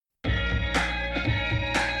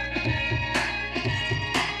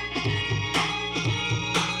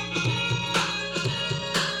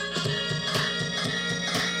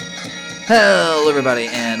Hello, everybody,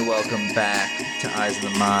 and welcome back to Eyes of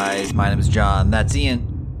the Mize. My name is John. That's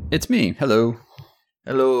Ian. It's me. Hello.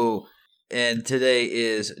 Hello. And today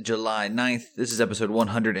is July 9th. This is episode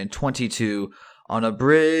 122 on a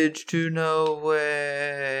bridge to nowhere.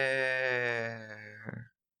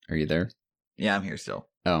 Are you there? Yeah, I'm here still.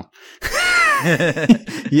 Oh.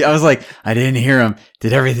 Yeah, I was like, I didn't hear him.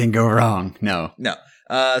 Did everything go wrong? No. No.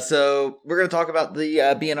 So we're going to talk about the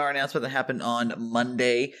BNR announcement that happened on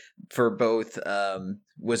Monday for both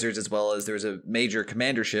Wizards, as well as there's a major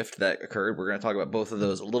commander shift that occurred. We're going to talk about both of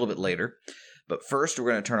those a little bit later. But first, we're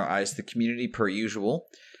going to turn our eyes to the community per usual,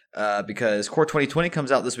 because Core 2020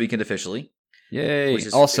 comes out this weekend officially. Yay. Which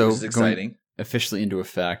is exciting. Going officially into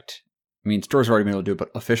effect. I mean, stores have already been able to do it,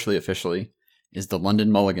 but officially is the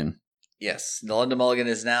London Mulligan. Yes, the London Mulligan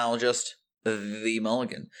is now just the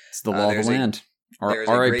Mulligan. It's the law of the land. There's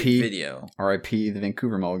a great video. R.I.P. the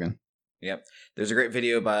Vancouver Mulligan. Yep. There's a great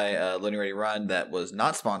video by Loading Ready Run that was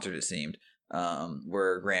not sponsored, it seemed,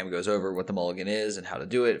 where Graham goes over what the Mulligan is and how to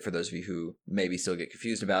do it, for those of you who maybe still get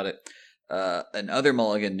confused about it. In other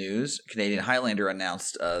Mulligan news, Canadian Highlander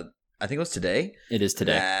announced, I think it was today. It is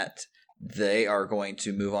today. That they are going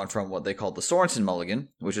to move on from what they call the Sorensen Mulligan,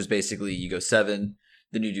 which is basically you go 7,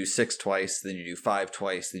 then you do 6 twice, then you do 5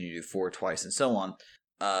 twice, then you do 4 twice, and so on,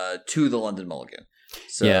 to the London Mulligan.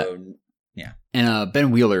 So, yeah. And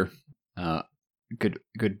Ben Wheeler,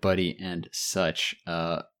 good buddy and such,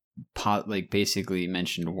 basically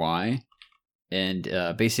mentioned why. And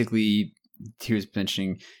basically, he was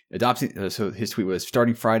mentioning adopting, so his tweet was,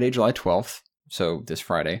 starting Friday, July 12th, so this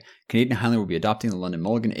Friday, Canadian Highlander will be adopting the London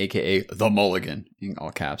Mulligan, aka the Mulligan, in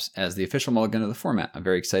all caps, as the official Mulligan of the format. I'm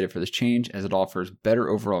very excited for this change, as it offers better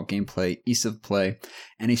overall gameplay, ease of play,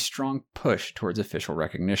 and a strong push towards official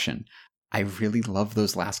recognition. I really love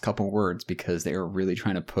those last couple words because they are really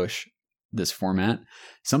trying to push this format.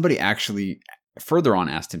 Somebody actually further on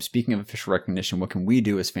asked him, speaking of official recognition, what can we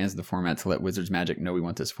do as fans of the format to let Wizards Magic know we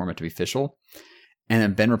want this format to be official? And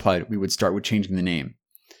then Ben replied, we would start with changing the name.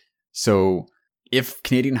 So if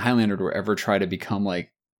Canadian Highlander were ever try to become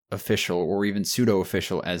like official or even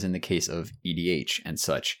pseudo-official, as in the case of EDH and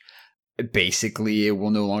such, basically it will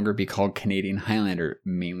no longer be called Canadian Highlander,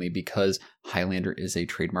 mainly because Highlander is a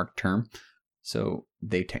trademark term. So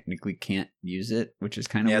they technically can't use it, which is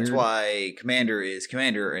kind of weird. That's why Commander is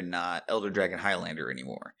Commander and not Elder Dragon Highlander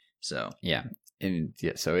anymore. So yeah.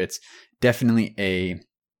 So it's definitely a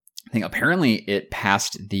thing. Apparently it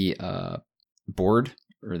passed the board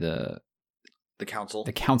or the council.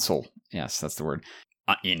 The council, yes, that's the word,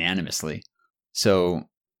 unanimously. So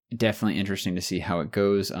definitely interesting to see how it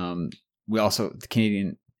goes. We also, the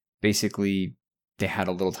Canadian, basically, they had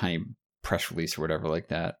a little tiny press release or whatever like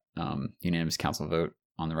that, unanimous council vote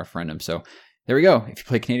on the referendum. So there we go. If you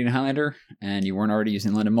play Canadian Highlander and you weren't already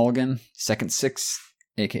using London Mulligan, Second Six,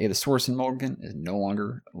 aka the Sorensen Mulligan, is no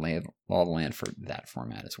longer law of the land for that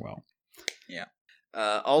format as well. Yeah.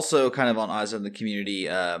 Also, kind of on Eyes on the Community,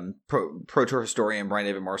 Pro Tour historian Brian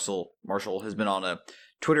David Marshall has been on a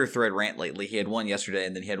Twitter thread rant lately. He had one yesterday,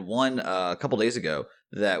 and then he had one a couple days ago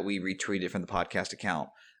that we retweeted from the podcast account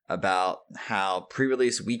about how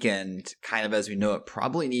pre-release weekend, kind of as we know it,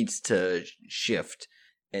 probably needs to shift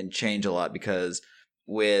and change a lot, because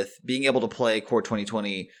with being able to play Core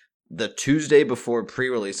 2020 the Tuesday before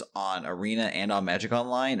pre-release on Arena and on Magic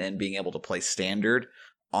Online, and being able to play Standard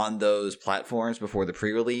on those platforms before the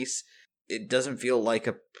pre-release, it doesn't feel like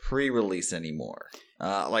a pre-release anymore.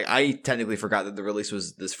 I technically forgot that the release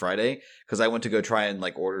was this Friday, because I went to go try and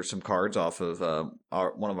order some cards off of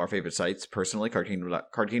one of our favorite sites personally,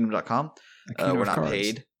 cardkingdom.com. We're not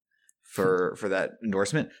paid for that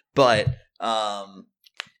endorsement, but I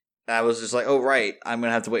was just like, oh right, I'm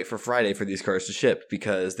gonna have to wait for Friday for these cards to ship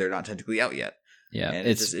because they're not technically out yet. Yeah, and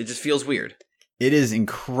it just feels weird. It is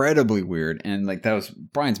incredibly weird, and that was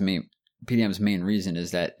Brian's PDM's main reason, is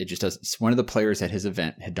that it just doesn't. One of the players at his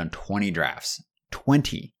event had done 20 drafts,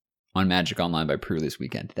 20 on Magic Online by pre-release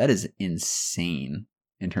weekend. That is insane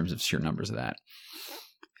in terms of sheer numbers of that.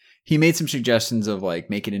 He made some suggestions of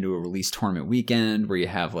make it into a release tournament weekend where you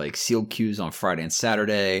have sealed queues on Friday and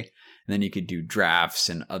Saturday, and then you could do drafts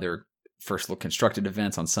and other first look constructed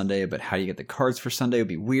events on Sunday. But how do you get the cards for Sunday would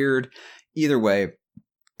be weird. Either way,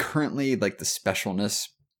 currently, the specialness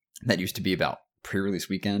that used to be about pre-release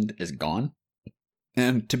weekend is gone.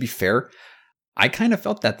 And to be fair, I kind of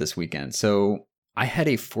felt that this weekend. So I had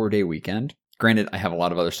a 4-day weekend. Granted, I have a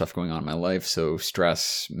lot of other stuff going on in my life. So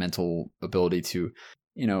stress, mental ability to,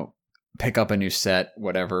 pick up a new set,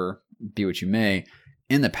 whatever, be what you may.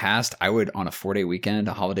 In the past, I would, on a 4-day weekend,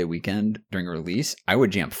 a holiday weekend during a release, I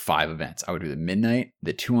would jam 5 events. I would do the midnight,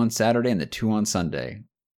 the 2 on Saturday, and the 2 on Sunday.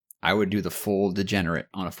 I would do the full degenerate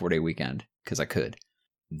on a 4-day weekend because I could.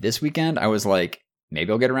 This weekend, I was like,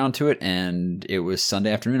 maybe I'll get around to it. And it was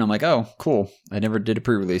Sunday afternoon. I'm like, oh, cool. I never did a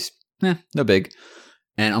pre-release. No big.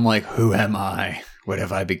 And I'm like, who am I? What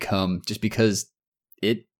have I become? Just because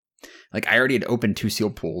I already had opened 2 seal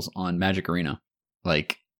pools on Magic Arena.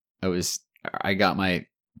 Like, I got my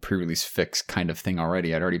pre-release fix kind of thing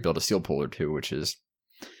already. I'd already built a seal pool or 2,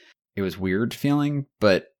 it was weird feeling.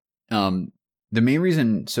 But the main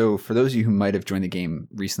reason, so for those of you who might have joined the game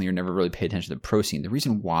recently or never really paid attention to the pro scene, the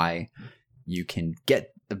reason why you can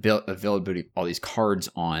get availability of all these cards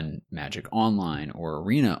on Magic Online or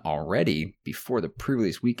Arena already before the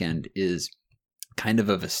pre-release weekend is kind of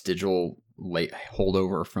a vestigial late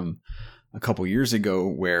holdover from a couple years ago,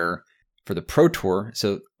 where for the Pro Tour,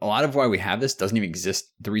 so a lot of why we have this doesn't even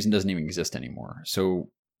exist. The reason doesn't even exist anymore. So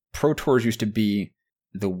Pro Tours used to be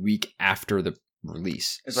the week after the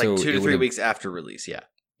release. It's like 2 to 3 weeks after release. Yeah.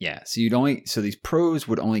 Yeah. So these pros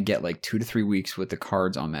would only get like 2 to 3 weeks with the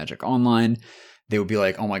cards on Magic Online. They would be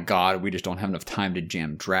like, oh my God, we just don't have enough time to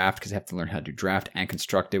jam draft because they have to learn how to do draft and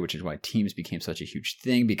construct it, which is why teams became such a huge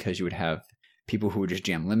thing, because you would have people who would just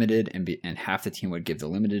jam limited and half the team would give the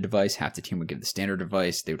limited device, half the team would give the standard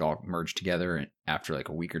device. They would all merge together, and after like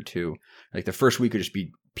a week or two, like the first week would just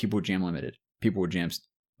be people would jam limited, people would jam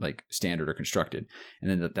like standard or constructed. And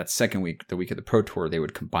then that second week, the week of the Pro Tour, they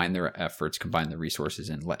would combine their efforts, combine the resources,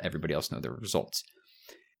 and let everybody else know their results.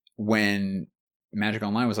 When Magic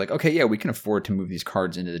Online was like, okay, yeah, we can afford to move these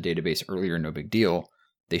cards into the database earlier, no big deal,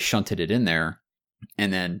 they shunted it in there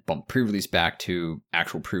and then bumped pre-release back to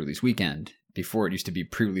actual pre-release weekend. Before, it used to be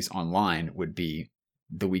pre-release online would be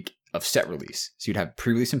the week of set release. So you'd have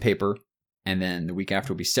pre-release in paper, and then the week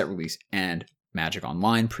after would be set release and Magic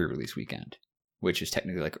Online pre-release weekend, which is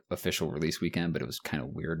technically like official release weekend, but it was kind of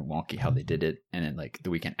weird and wonky how they did it. And then like the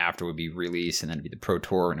weekend after would be release, and then it'd be the Pro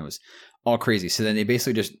Tour, and it was all crazy. So then they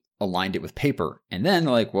basically just aligned it with paper. And then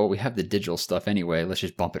they're like, well, we have the digital stuff anyway. Let's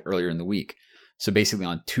just bump it earlier in the week. So basically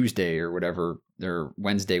on Tuesday or whatever, or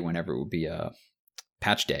Wednesday, whenever it would be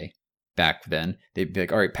patch day back then, they'd be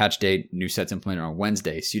like, all right, patch day, new sets implemented on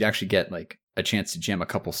Wednesday. So you'd actually get like a chance to jam a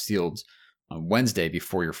couple sealeds on Wednesday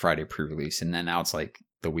before your Friday pre-release. And then now it's like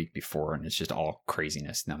the week before, and it's just all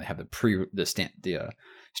craziness. Now they have the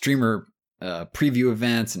streamer preview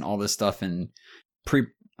events and all this stuff. And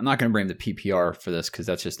I'm not going to blame the PPR for this because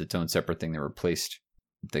that's just its own separate thing that replaced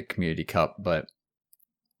the Community Cup, but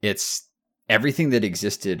it's everything that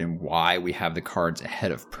existed and why we have the cards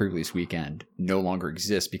ahead of pre-release weekend no longer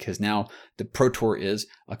exists, because now the Pro Tour is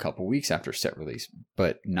a couple weeks after set release,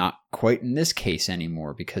 but not quite in this case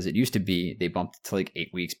anymore, because it used to be they bumped it to like 8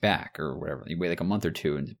 weeks back or whatever. You wait like a month or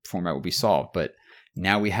two and the format will be solved. But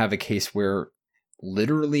now we have a case where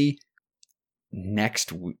literally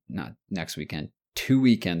not next weekend, 2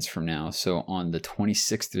 weekends from now, so on the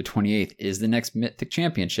 26th to the 28th is the next Mythic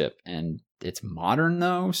Championship, and it's modern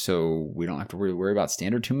though, so we don't have to really worry about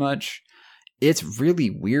standard too much. It's really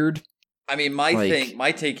weird. I mean, my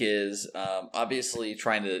take is obviously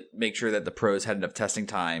trying to make sure that the pros had enough testing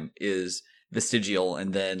time is vestigial,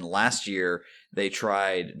 and then last year they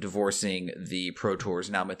tried divorcing the Pro Tours,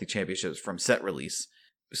 now Mythic Championships, from set release,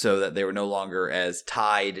 so that they were no longer as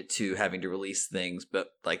tied to having to release things, but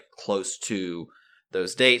like close to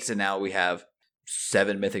those dates. And now we have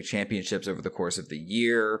 7 Mythic Championships over the course of the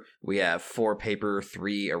year. We have 4 paper,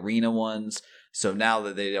 3 arena ones. So now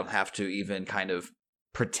that they don't have to even kind of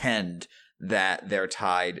pretend that they're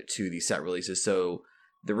tied to the set releases. So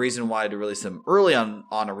the reason why to release them early on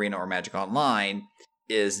Arena or Magic Online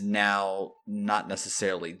is now not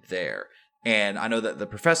necessarily there. And I know that the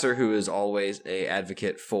professor, who is always a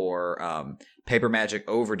advocate for paper Magic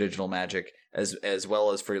over digital Magic, as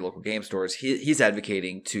well as for your local game stores, he's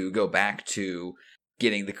advocating to go back to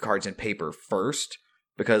getting the cards in paper first,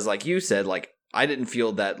 because like you said, like I didn't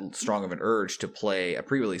feel that strong of an urge to play a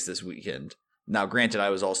pre-release this weekend. Now, granted, I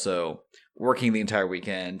was also working the entire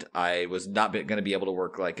weekend. I was not going to be able to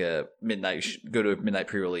work like go to a midnight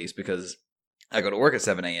pre-release because I go to work at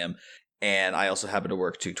 7 a.m. And I also happen to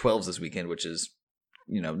work 2 12s this weekend, which is,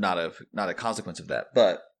 not a consequence of that.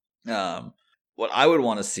 But what I would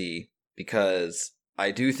want to see, because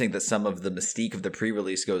I do think that some of the mystique of the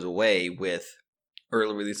pre-release goes away with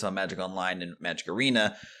early release on Magic Online and Magic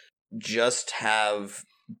Arena, just have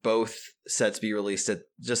both sets be released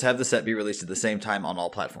have the set be released at the same time on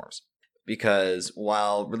all platforms. Because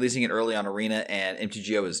while releasing it early on Arena and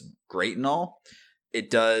MTGO is great and all,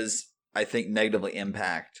 it does, I think, negatively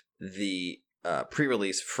impact the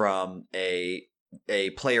pre-release from a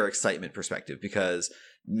player excitement perspective, because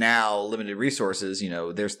now limited resources,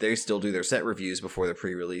 they still do their set reviews before the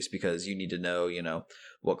pre-release because you need to know,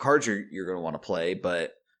 what cards you're going to want to play.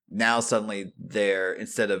 But now suddenly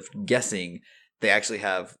instead of guessing, they actually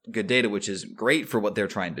have good data, which is great for what they're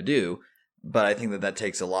trying to do. But I think that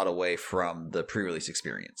takes a lot away from the pre-release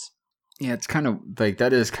experience. Yeah, it's kind of like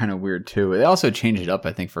that is kind of weird too. They also changed it up,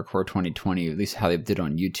 I think, for Core 2020, at least how they did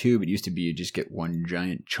on YouTube. It used to be you just get one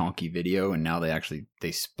giant chunky video, and now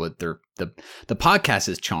they split the podcast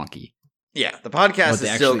is chunky. Yeah, the podcast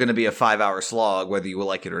is still going to be a 5-hour slog, whether you will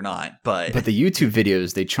like it or not. But the YouTube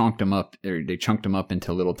videos, they chunked them up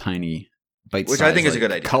into little tiny bite-sized, which I think is a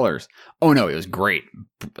good idea. Colors. Oh no, it was great.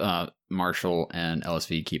 Marshall and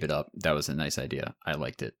LSV, keep it up. That was a nice idea. I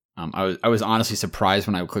liked it. I was honestly surprised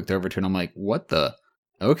when I clicked over to it and I'm like, what the?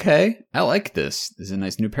 Okay, I like this. This is a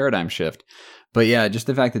nice new paradigm shift. But yeah, just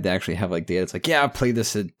the fact that they actually have like data. It's like, yeah, I played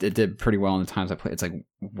this. It did pretty well in the times I played. It's like,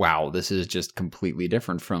 wow, this is just completely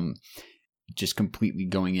different from just completely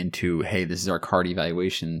going into, hey, this is our card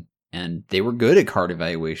evaluation. And they were good at card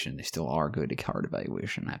evaluation. They still are good at card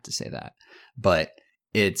evaluation. I have to say that. But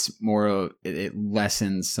it's more, it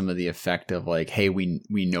lessens some of the effect of like, hey, we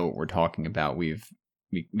know what we're talking about. We've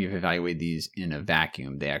evaluated these in a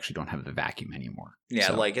vacuum. They actually don't have the vacuum anymore. Yeah,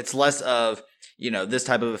 so. Like it's less of, this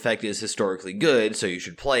type of effect is historically good, so you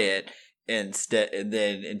should play it. Instead, and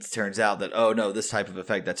then it turns out that, oh no, this type of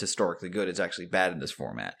effect that's historically good is actually bad in this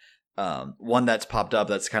format. One that's popped up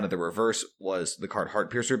that's kind of the reverse was the card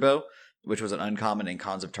Heartpiercer Bow, which was an uncommon in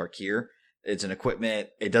Khans of Tarkir. It's an equipment.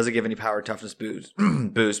 It doesn't give any power toughness boost,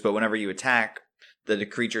 but whenever you attack, the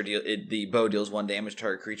creature the bow deals 1 damage to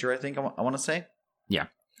target creature. I think I want to say. Yeah,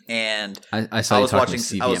 and I was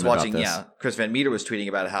watching. Yeah, Chris Van Meter was tweeting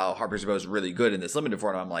about how Heartpiercer Bow is really good in this limited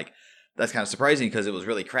form. I'm like, that's kind of surprising because it was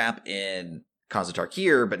really crap in Khans of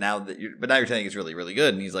Tarkir, but now you're saying it's really, really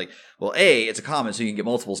good. And he's like, well, it's a common, so you can get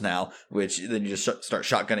multiples now, which then you just start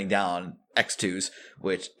shotgunning down X2s,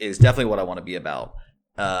 which is definitely what I want to be about.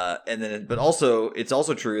 But also, it's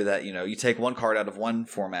also true that, you take one card out of one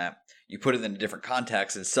format, you put it in a different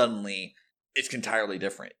context, and suddenly it's entirely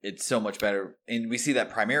different. It's so much better. And we see that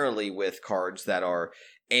primarily with cards that are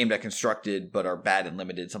aimed at constructed, but are bad in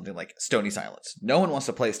limited, something like Stony Silence. No one wants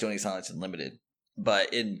to play Stony Silence in limited,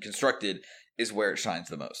 but in constructed is where it shines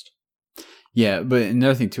the most. Yeah, but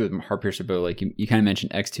another thing too with Heartpiercer Bow, like you kind of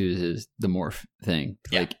mentioned X2s is the morph thing.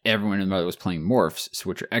 Yeah. Like everyone in the mother was playing morphs, so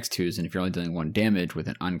which are X2s, and if you're only dealing 1 damage with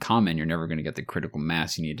an uncommon, you're never going to get the critical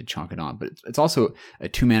mass you need to chunk it on. But it's also a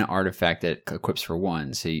 2-mana artifact that equips for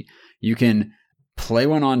 1. So you can play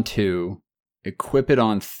 1 on 2, equip it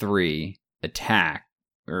on 3, attack,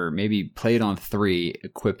 or maybe play it on 3,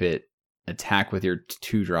 equip it, attack with your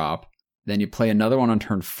 2-drop. Then you play another one on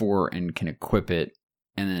turn 4 and can equip it,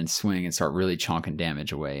 and then swing and start really chonking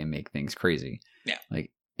damage away and make things crazy. Yeah.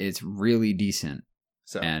 Like, it's really decent.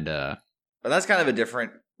 So, but that's kind of a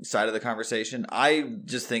different side of the conversation. I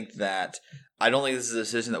just think that I don't think this is a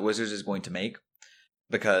decision that Wizards is going to make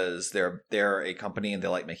because they're a company and they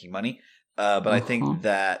like making money. But I think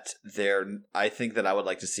that I would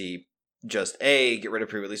like to see just get rid of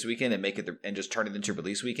pre-release weekend and make it and just turn it into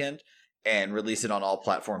release weekend and release it on all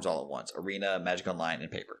platforms all at once: Arena, Magic Online,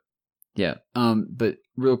 and paper. Yeah. But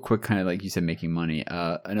real quick, kind of like you said, making money.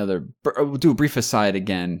 We'll do a brief aside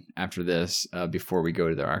again after this, before we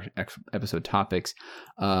go to our episode topics.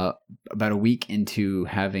 About a week into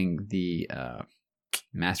having the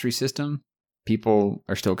mastery system, people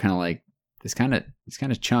are still kind of like, this kind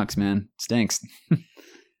of chunks, man. Stinks.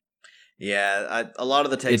 Yeah, a lot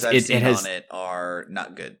of the takes I've seen on it are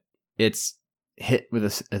not good. It's hit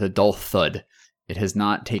with a dull thud. It has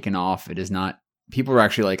not taken off. It is not. People are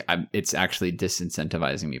actually like, it's actually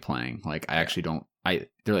disincentivizing me playing. Like, I actually don't.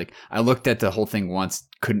 They're like, I looked at the whole thing once,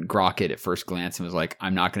 couldn't grok it at first glance, and was like,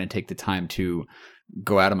 I'm not going to take the time to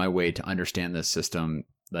go out of my way to understand this system.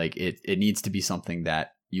 Like, it needs to be something that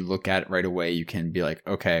you look at right away. You can be like,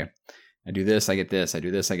 okay, I do this, I get this. I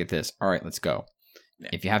do this, I get this. All right, let's go. Yeah.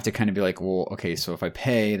 If you have to kind of be like, well, okay, so if I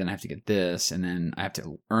pay, then I have to get this, and then I have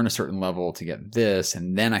to earn a certain level to get this,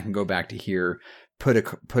 and then I can go back to here, put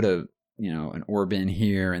a an orb in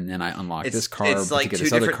here, and then I unlock this card. It's like two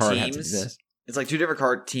different teams. It's like 2 different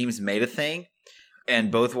card teams made a thing,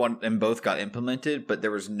 and both got implemented, but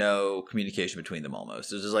there was no communication between them.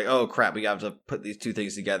 Almost, it was just like, oh crap, we got to put these 2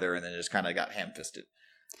 things together, and then it just kind of got ham-fisted.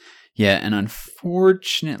 Yeah, and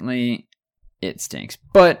unfortunately, it stinks.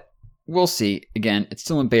 But we'll see. Again, it's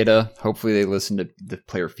still in beta. Hopefully, they listen to the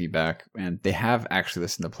player feedback, and they have actually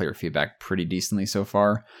listened to player feedback pretty decently so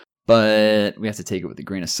far. But we have to take it with a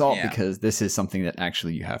grain of salt Yeah. because this is something that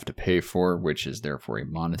actually you have to pay for, which is therefore a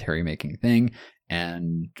monetary making thing,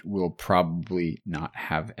 and will probably not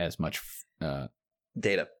have as much.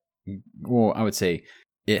 Data. Well, I would say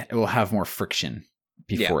it will have more friction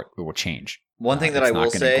before it will change. One thing that It's I not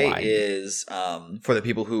will gonna say glide. is for the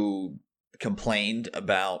people who complained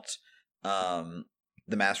about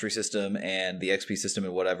the mastery system and the XP system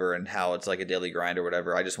and whatever, and how it's like a daily grind or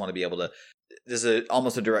whatever, I just want to be able to. This is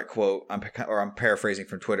almost a direct quote. I'm paraphrasing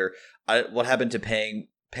from Twitter. What happened to paying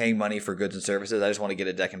money for goods and services? I just want to get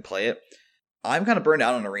a deck and play it. I'm kind of burned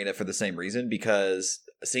out on Arena for the same reason, because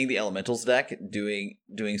seeing the Elementals deck doing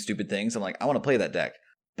stupid things, I'm like, I want to play that deck.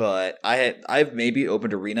 But I've maybe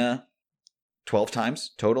opened Arena 12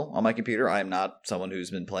 times total on my computer. I am not someone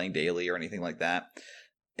who's been playing daily or anything like that.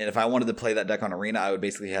 And if I wanted to play that deck on Arena, I would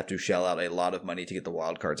basically have to shell out a lot of money to get the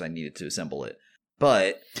wild cards I needed to assemble it.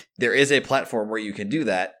 But there is a platform where you can do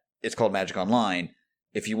that. It's called Magic Online.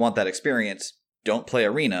 If you want that experience, don't play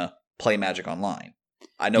Arena, play Magic Online.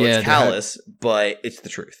 I know it's callous, but it's the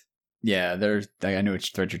truth. Yeah, I know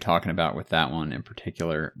which thread you're talking about with that one in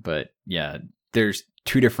particular, but yeah, there's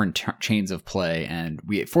two different chains of play, and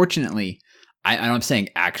we fortunately, I'm saying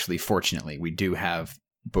actually fortunately, we do have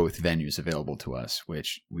both venues available to us,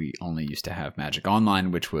 which we only used to have Magic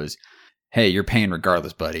Online, which was, hey, you're paying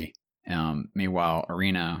regardless, buddy. Meanwhile,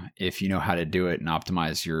 Arena, if you know how to do it and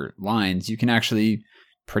optimize your lines, you can actually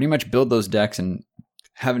pretty much build those decks and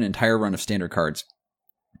have an entire run of standard cards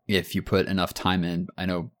if you put enough time in. I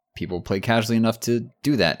know people play casually enough to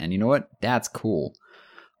do that, and you know what? That's cool.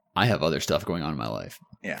 I have other stuff going on in my life.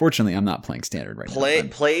 Yeah. Fortunately, I'm not playing standard right now.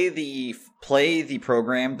 Play the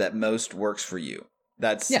program that most works for you.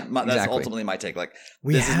 That's ultimately my take. Like,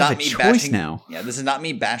 this is not me bashing now. Yeah, this is not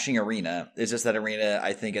me bashing Arena. It's just that Arena,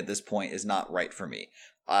 I think at this point, is not right for me.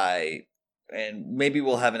 And maybe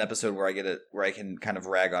we'll have an episode where I can kind of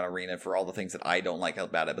rag on Arena for all the things that I don't like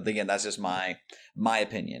about it. But again, that's just my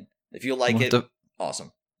opinion. If you like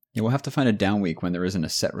awesome. Yeah, we'll have to find a down week when there isn't a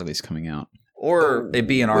set release coming out. Or a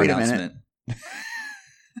B&R announcement.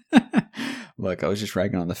 Look, I was just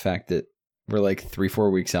ragging on the fact that we're like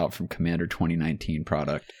 3-4 weeks out from Commander 2019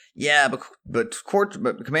 product. Yeah, but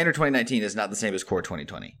Commander 2019 is not the same as Core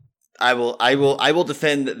 2020. I will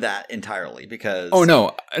defend that entirely, because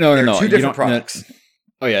no, two different products.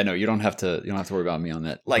 Oh yeah, no, you don't have to worry about me on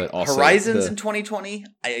that. Like, but also Horizons in 2020,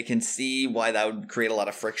 I can see why that would create a lot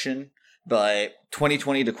of friction, but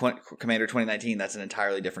 2020 to Commander 2019, that's an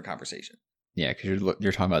entirely different conversation. Yeah, because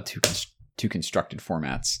you're talking about two constructed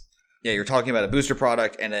formats. Yeah, you're talking about a booster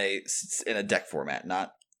product and a deck format.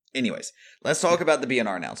 Not, anyways. Let's talk about the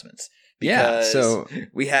B&R announcements. Because so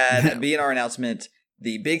we had a B&R announcement.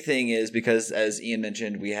 The big thing is, because as Ian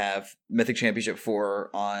mentioned, we have Mythic Championship 4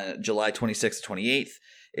 on July 26th to 28th.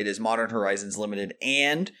 It is Modern Horizons Limited,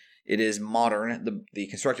 and it is Modern, the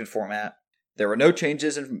constructed format. There were no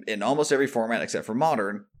changes in almost every format except for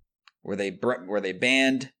Modern, where they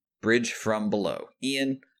banned Bridge from Below.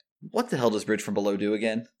 Ian, what the hell does Bridge from Below do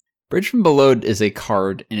again? Bridge from Below is a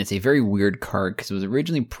card, and it's a very weird card because it was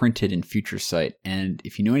originally printed in Future Sight. And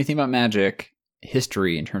if you know anything about Magic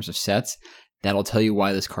history in terms of sets, that'll tell you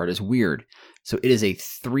why this card is weird. So it is a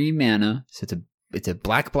 3 mana, so it's a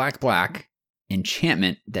black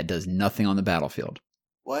enchantment that does nothing on the battlefield.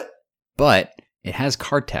 What? But it has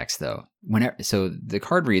card text though. So the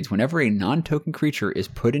card reads, whenever a non-token creature is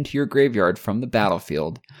put into your graveyard from the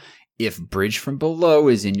battlefield, if Bridge from Below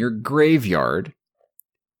is in your graveyard,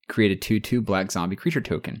 create a 2/2 black zombie creature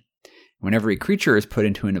token. Whenever a creature is put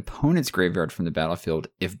into an opponent's graveyard from the battlefield,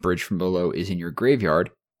 if Bridge from Below is in your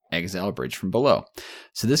graveyard, exile Bridge from Below.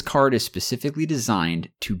 So this card is specifically designed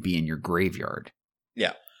to be in your graveyard.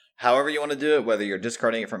 Yeah. However you want to do it, whether you're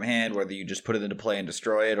discarding it from hand, whether you just put it into play and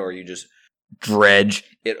destroy it, or you just dredge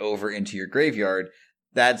it over into your graveyard,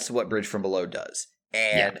 that's what Bridge from Below does.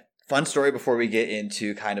 And fun story before we get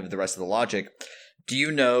into kind of the rest of the logic. Do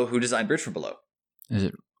you know who designed Bridge from Below? Is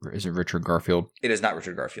it Richard Garfield? It is not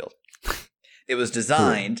Richard Garfield. It was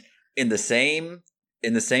designed in the same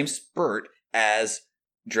spurt as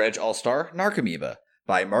Dredge All-Star Narcomoeba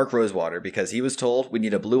by Mark Rosewater, because he was told we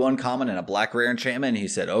need a blue uncommon and a black rare enchantment, and he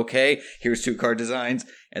said, okay, here's 2 card designs,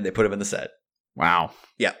 and they put them in the set. Wow.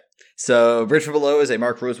 Yeah. So Bridge from Below is a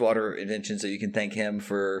Mark Rosewater invention, so you can thank him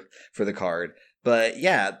for the card. But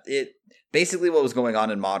yeah, it basically what was going on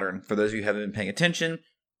in Modern, for those of you who haven't been paying attention,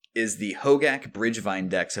 is the Hogak Bridgevine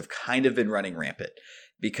decks have kind of been running rampant,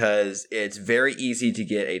 because it's very easy to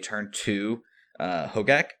get a turn 2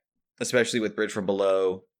 Hogak, especially with Bridge from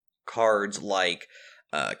Below cards like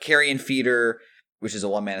Carrion Feeder, which is a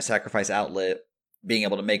 1 mana sacrifice outlet, being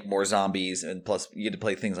able to make more zombies, and plus you get to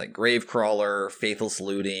play things like Gravecrawler, Faithless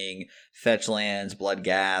Looting, Fetch Lands,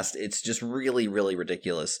 Bloodghast. It's just really, really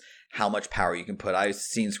ridiculous how much power you can put. I've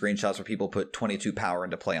seen screenshots where people put 22 power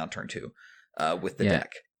into play on turn 2 with the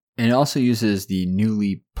deck. And it also uses the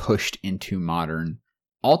newly pushed into Modern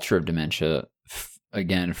Altar of Dementia,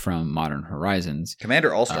 again from Modern Horizons.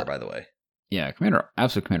 Commander All-Star, by the way. Yeah,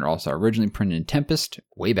 Absolute Commander All-Star, originally printed in Tempest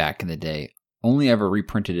way back in the day, only ever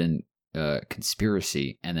reprinted in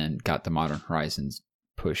Conspiracy, and then got the Modern Horizons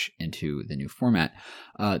push into the new format.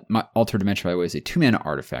 Altar Dimension, by the way, is a 2-mana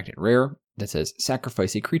artifact at rare that says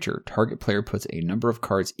sacrifice a creature. Target player puts a number of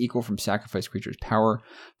cards equal from sacrifice creature's power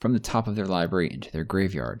from the top of their library into their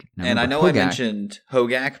graveyard. Now, and I know I mentioned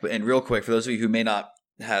Hogak, and real quick, for those of you who may not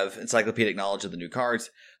have encyclopedic knowledge of the new cards,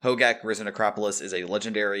 Hogak Risen Acropolis is a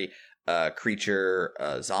legendary creature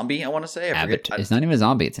zombie, I want to say. It's not even a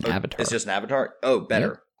zombie, it's an avatar. It's just an avatar? Oh, better.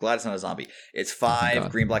 Yep. Glad it's not a zombie. It's 5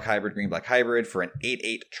 green-black hybrid for an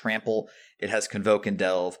 8/8 trample. It has Convoke and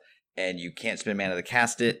Delve, and you can't spend mana to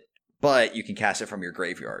cast it, but you can cast it from your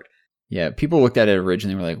graveyard. Yeah, people looked at it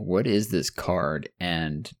originally and were like, what is this card?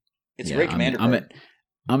 And it's a great commander card.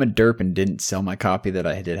 I'm a derp and didn't sell my copy that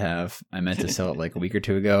I did have. I meant to sell it like a week or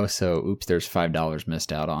two ago, so oops, there's $5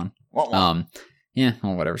 missed out on. Yeah,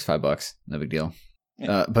 well, whatever, it's $5. No big deal.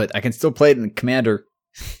 Yeah. But I can still play it in Commander,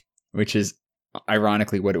 which is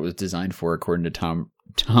ironically what it was designed for, according to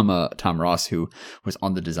Tom Ross, who was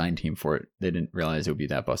on the design team for it. They didn't realize it would be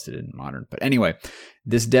that busted in Modern. But anyway,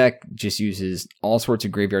 this deck just uses all sorts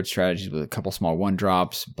of graveyard strategies with a couple small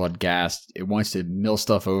 1-drops, Bloodghast. It wants to mill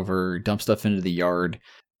stuff over, dump stuff into the yard.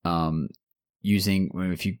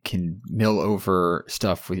 If you can mill over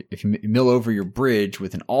stuff, if you mill over your bridge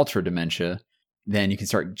with an Altar Dementia, then you can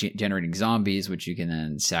start generating zombies, which you can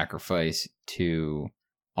then sacrifice to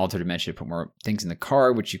Altar Dementia to put more things in the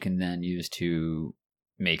card, which you can then use to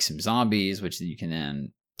make some zombies, which you can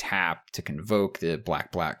then tap to Convoke the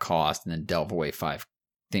black cost, and then delve away 5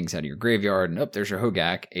 things out of your graveyard. And there's your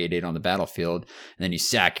Hogak, 8/8 on the battlefield. And then you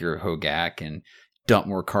sack your Hogak and dump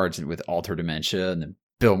more cards with Altar Dementia, and then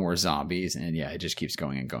build more zombies. And yeah, it just keeps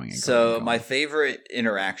going and going and going. So my favorite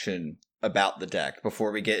interaction about the deck,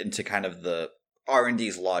 before we get into kind of the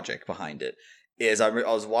R&D's logic behind it, is I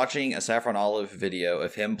was watching a Saffron Olive video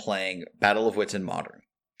of him playing Battle of Wits in Modern,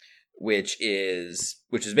 which is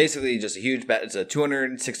basically just a huge it's a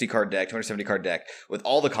 260 card deck, 270 card deck with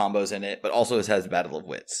all the combos in it, but also it has Battle of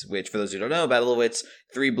Wits, which for those who don't know, Battle of Wits,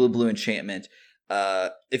 3 blue enchantment.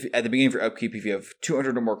 If at the beginning of your upkeep, if you have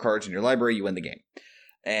 200 or more cards in your library, you win the game.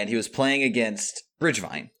 And he was playing against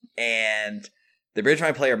Bridgevine, and the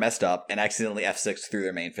Bridgevine player messed up and accidentally F6 through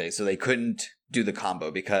their main phase, so they couldn't do the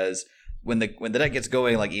combo because when the deck gets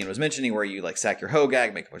going, like Ian was mentioning, where you like sack your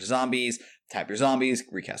Hogak, make a bunch of zombies, tap your zombies,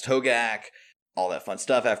 recast Hogak, all that fun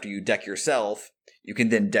stuff. After you deck yourself, you can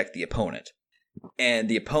then deck the opponent. And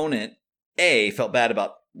the opponent, felt bad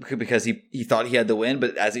about because he thought he had the win,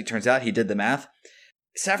 but as it turns out, he did the math.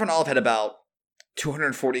 Saffron Olive had about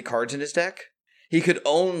 240 cards in his deck. He could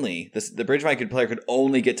only, the Bridgevine player could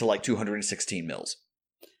only get to like 216 mils.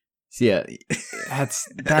 So yeah, that's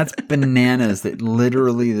bananas that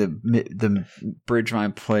literally the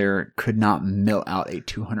Bridgevine player could not mill out a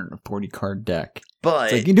 240 card deck. But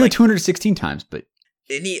it's like you can do it 216 times, but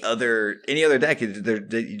any other deck,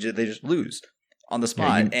 they just lose on the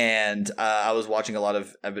spot. And I was watching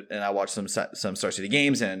I watched some Star City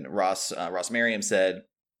games, and Ross Merriam said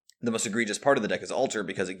the most egregious part of the deck is Altar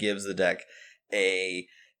because it gives the deck a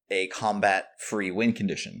combat free win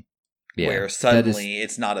condition. Yeah, where suddenly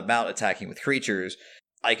it's not about attacking with creatures.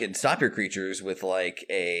 I can stop your creatures with like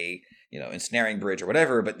a ensnaring bridge or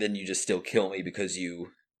whatever, but then you just still kill me because you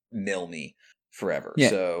mill me forever. Yeah.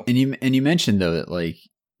 So and you mentioned though that like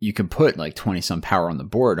you can put like 20 some power on the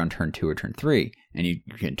board on turn 2 or turn 3, and you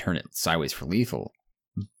can turn it sideways for lethal.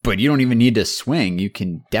 But you don't even need to swing. You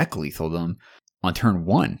can deck lethal them on turn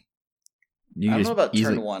 1. I don't know about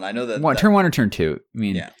turn 1. I know that turn 1 or turn 2. I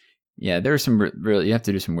mean, yeah, there's some really, you have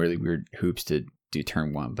to do some really weird hoops to do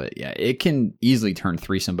turn 1, but yeah, it can easily turn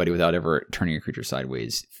 3 somebody without ever turning a creature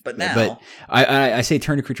sideways. But now, but I say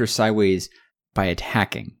turn a creature sideways by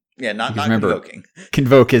attacking. Yeah, not convoking.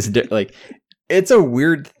 Convoke is like, it's a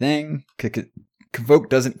weird thing. Convoke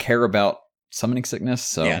doesn't care about summoning sickness.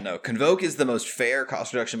 So yeah, no, Convoke is the most fair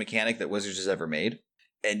cost reduction mechanic that Wizards has ever made,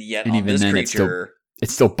 and yet and on this creature.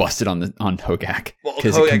 It's still busted on Hogak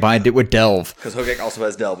because it combined it with Delve. Because Hogak also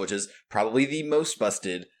has Delve, which is probably the most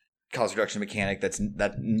busted cost reduction mechanic. That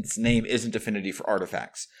its name isn't Affinity for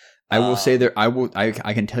artifacts. I will say there. I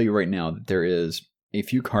can tell you right now that there is a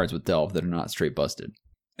few cards with Delve that are not straight busted.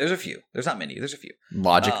 There's a few. There's not many. There's a few.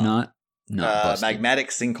 Logic not. Not busted. Magmatic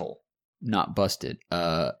Sinkhole. Not busted.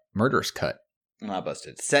 Murderous Cut. Not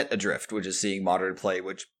busted. Set Adrift, which is seeing modern play,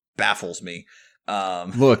 which baffles me.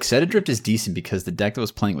 Look, Set Adrift is decent because the deck that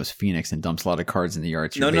was playing was Phoenix and dumps a lot of cards in the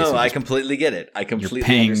yard. So no, I completely get it. I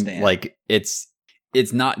completely understand. Like it's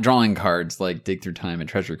not drawing cards like Dig Through Time and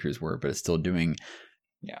Treasure Cruise were, but it's still doing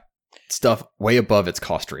stuff way above its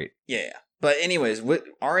cost rate. Yeah. But anyways, with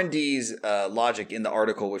R&D's logic in the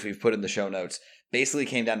article, which we've put in the show notes, basically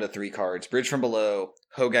came down to 3 cards: Bridge from Below,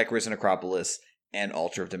 Hogak Risen Acropolis, and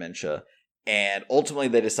Altar of Dementia. And ultimately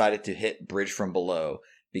they decided to hit Bridge from Below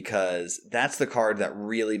because that's the card that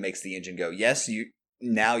really makes the engine go. Yes, you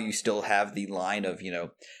still have the line of,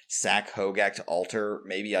 sack Hogak to Altar.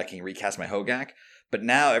 Maybe I can recast my Hogak. But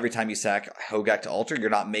now every time you sack Hogak to Altar, you're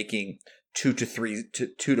not making 2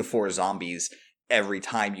 to 4 zombies every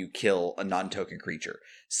time you kill a non-token creature.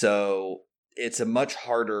 So it's a much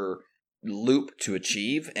harder loop to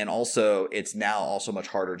achieve, and also it's now also much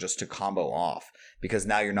harder just to combo off because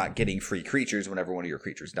now you're not getting free creatures whenever one of your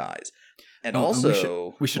creatures dies. And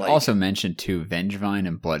we should also mention too, Vengevine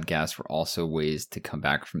and Bloodghast were also ways to come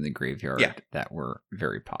back from the graveyard that were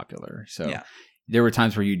very popular. So there were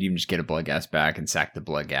times where you'd even just get a Bloodghast back and sack the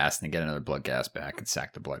Bloodghast and then get another Bloodghast back and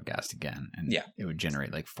sack the Bloodghast again, and it would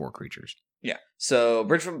generate like 4 creatures. Yeah. So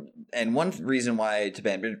one reason why to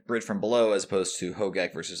ban Bridge from Below as opposed to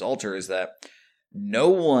Hogak versus Altar is that no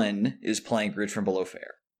one is playing Bridge from Below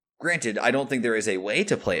fair. Granted, I don't think there is a way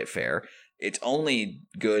to play it fair. It's only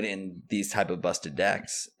good in these type of busted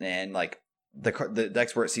decks, and like the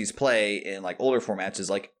decks where it sees play in like older formats is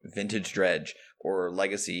like Vintage Dredge or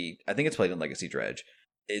Legacy. I think it's played in Legacy Dredge.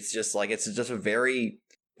 It's just a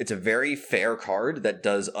very fair card that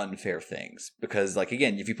does unfair things because, like,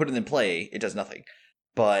 again, if you put it in play, it does nothing.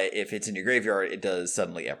 But if it's in your graveyard, it does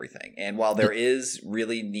suddenly everything. And while there is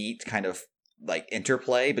really neat kind of like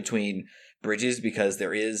interplay between bridges, because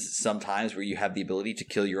there is some times where you have the ability to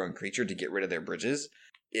kill your own creature to get rid of their bridges,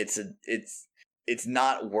 it's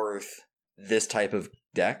not worth this type of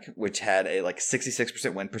deck, which had a like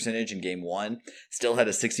 66% win percentage in game 1, still had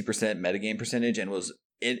a 60% metagame percentage, and was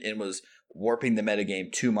warping the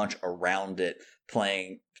metagame too much around it,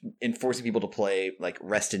 enforcing people to play like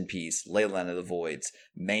Rest in Peace, Leyline of the Voids,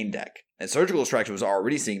 main deck. And Surgical Extraction was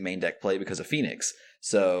already seeing main deck play because of Phoenix.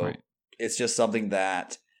 So it's just something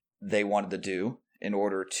that they wanted to do in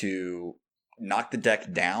order to knock the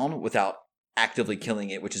deck down without actively killing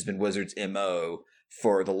it, which has been Wizards' MO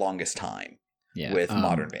for the longest time with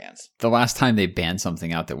modern bans. The last time they banned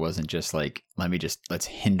something out that wasn't just like, let's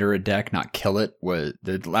hinder a deck, not kill it, was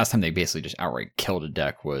the last time they basically just outright killed a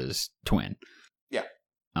deck was Twin. Yeah.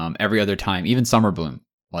 Every other time, even Summer Bloom,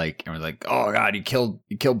 like, and we're like, oh god, you killed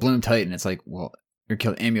Bloom Titan. It's like, well, you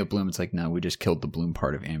killed Amulet Bloom. It's like, no, we just killed the Bloom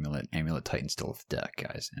part of Amulet. Amulet Titan's still the deck,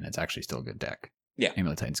 guys, and it's actually still a good deck. Yeah,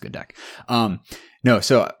 Amulet Titan's a good deck. No,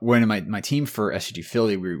 so when my team for SCG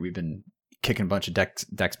Philly, we've been kicking a bunch of decks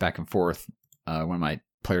back and forth. One of my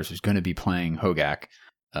players was going to be playing Hogak.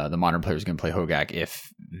 The modern player was going to play Hogak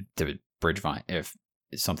if the Bridgevine, if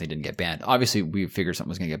something didn't get banned. Obviously, we figured something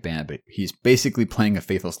was going to get banned, but he's basically playing a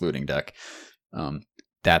Faithless Looting deck.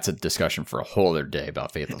 That's a discussion for a whole other day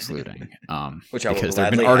about Faithless Looting. Which I because there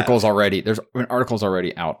have been articles already. There's been articles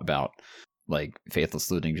already out about like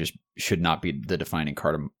Faithless Looting just should not be the defining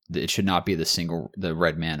card. It should not be the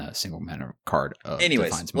red mana single mana card.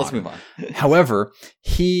 Anyways, let's move on. However,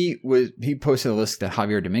 he posted a list that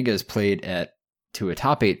Javier Dominguez played to a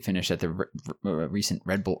top 8 finish at the recent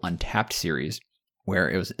Red Bull Untapped series, where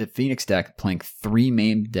it was a Phoenix deck playing 3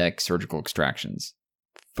 main deck Surgical Extractions.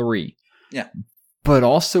 3. Yeah. But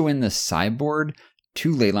also in the sideboard,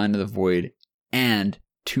 2 Leyline of the Void and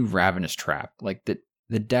 2 Ravenous Trap. Like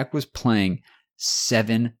the deck was playing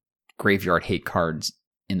 7 Graveyard Hate cards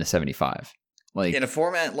in the 75. Like in a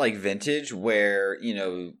format like Vintage, where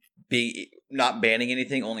not banning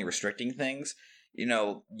anything, only restricting things.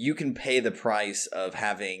 You can pay the price of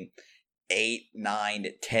having 8, 9,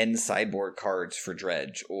 10 sideboard cards for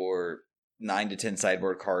Dredge, or 9 to 10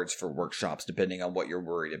 sideboard cards for Workshops, depending on what you're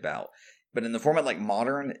worried about. But in the format like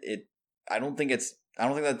Modern, I don't think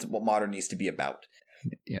that's what Modern needs to be about.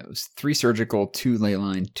 Yeah, it was 3 Surgical, 2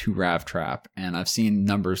 Leyline, 2 Rav Trap, and I've seen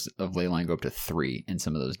numbers of Leyline go up to 3 in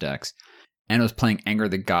some of those decks. And it was playing Anger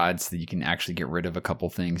the Gods, so that you can actually get rid of a couple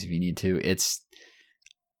things if you need to.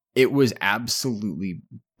 It was absolutely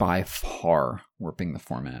by far warping the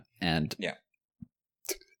format. And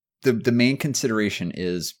the main consideration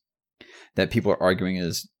is that people are arguing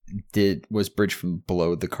was Bridge from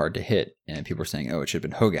Below the card to hit? And people are saying, oh, it should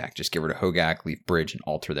have been Hogak. Just get rid of Hogak, leave Bridge and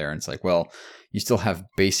Altar there. And it's like, well, you still have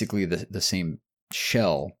basically the same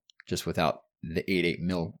shell, just without the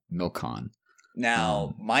 8/8 Milcon.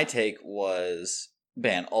 Now, my take was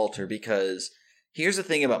ban Alter because here's the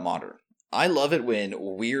thing about Modern. I love it when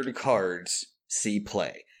weird cards see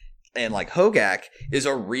play. And like Hogak is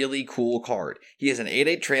a really cool card. He has an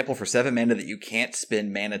 8/8 trample for 7 mana that you can't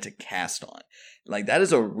spend mana to cast on. Like that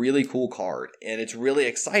is a really cool card. And it's really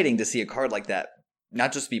exciting to see a card like that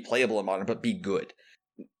not just be playable in Modern, but be good.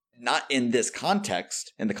 Not in this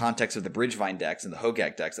context, in the context of the Bridgevine decks and the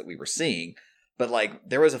Hogak decks that we were seeing, but like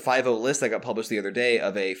there was a 5/0 list that got published the other day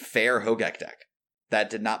of a fair Hogak deck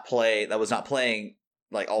that was not playing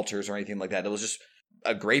like altars or anything like that. It was just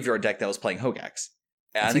a graveyard deck that was playing Hogaks.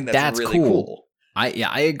 And I think that's really cool. I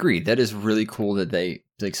agree. That is really cool that they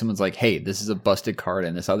like someone's like, hey, this is a busted card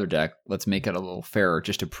in this other deck. Let's make it a little fairer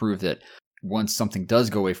just to prove that once something does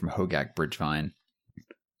go away from Hogak Bridgevine,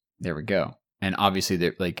 there we go. And obviously,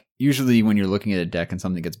 they're like usually when you're looking at a deck and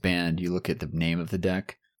something gets banned, you look at the name of the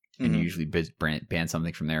deck and you usually ban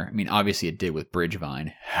something from there. I mean, obviously it did with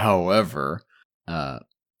Bridgevine. However,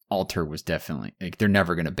 Alter was definitely like they're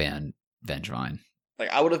never going to ban Vengevine. Like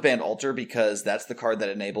I would have banned Alter because that's the card that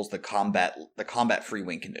enables the combat free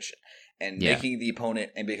win condition and making the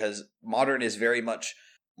opponent, and because Modern is very much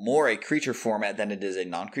more a creature format than it is a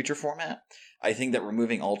non-creature format. I think that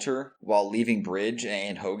removing Alter while leaving Bridge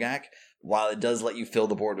and Hogak, while it does let you fill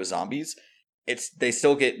the board with zombies, they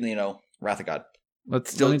still get Wrath of God.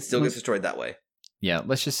 Still gets destroyed that way. Yeah,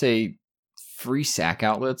 let's just say free sack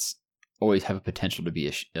outlets always have a potential to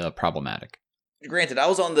be problematic. Granted, I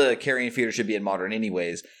was on the Carrion Feeder should be in Modern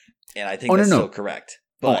anyways, and I think that's still correct.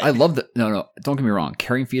 But I love that. No, don't get me wrong.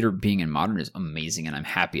 Carrion Feeder being in Modern is amazing, and I'm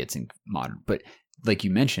happy it's in Modern. But like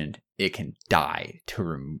you mentioned, it can die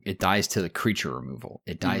it dies to the creature removal.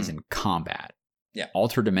 It dies in combat. Yeah.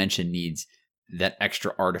 Alter Dimension needs that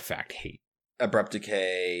extra artifact hate. Abrupt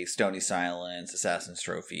Decay, Stony Silence, Assassin's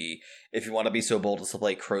Trophy. If you want to be so bold as to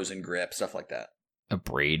play Crows and Grip, stuff like that. A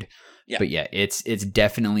Braid. Yeah. But yeah, it's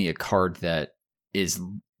definitely a card that is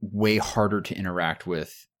way harder to interact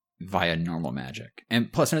with via normal Magic.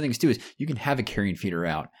 And plus another thing too is you can have a Carrion Feeder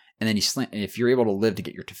out, and then if you're able to live to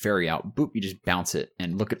get your Teferi out, boop, you just bounce it,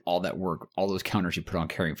 and look at all that work, all those counters you put on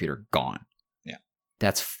Carrion Feeder gone. Yeah.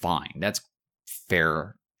 That's fine. That's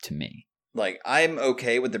fair to me. Like, I'm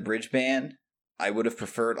okay with the Bridge ban. I would have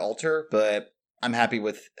preferred Alter, but I'm happy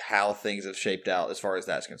with how things have shaped out as far as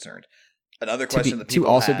that's concerned. Another question that people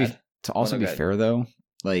to also be fair though,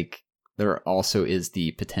 like there also is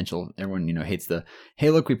the potential. Everyone hates the hey,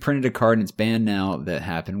 look, we printed a card and it's banned now. That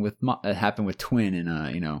happened with Twin and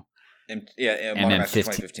Modern Masters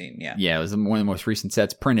 2015. Yeah, it was one of the most recent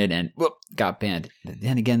sets printed and whoop, got banned. But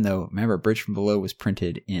then again, though, remember Bridge from Below was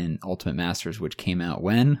printed in Ultimate Masters, which came out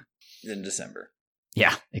when? In December.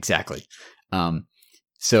 Yeah, exactly.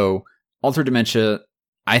 So Alter Dementia,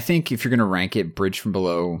 I think if you're going to rank it, Bridge from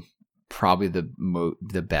Below probably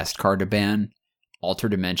the best card to ban. Alter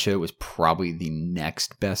Dementia was probably the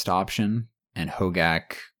next best option, and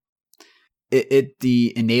Hogak.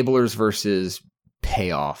 The enablers versus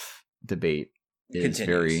payoff debate is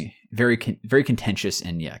very, very, very contentious,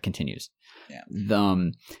 and continues. Yeah.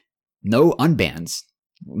 No unbans.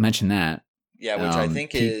 Mention that. Yeah, which I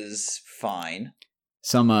think is fine.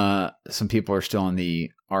 Some people are still on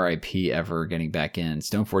the RIP ever getting back in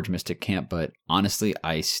Stoneforge Mystic camp, but honestly,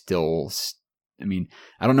 I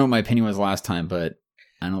don't know what my opinion was last time, but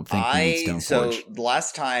I don't think we need Stoneforge. So the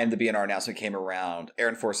last time the BNR announcement came around,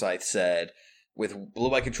 Aaron Forsyth said, with Blue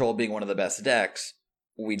White Control being one of the best decks,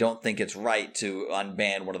 we don't think it's right to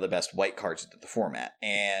unban one of the best white cards into the format.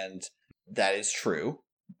 And that is true.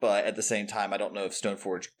 But at the same time, I don't know if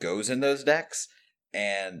Stoneforge goes in those decks.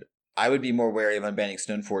 And I would be more wary of unbanning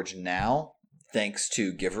Stoneforge now, thanks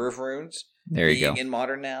to Giver of Runes being in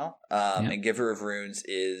Modern now. And Giver of Runes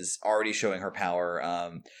is already showing her power.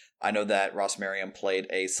 I know that Ross Merriam played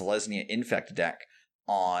a Selesnya Infect deck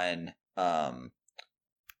on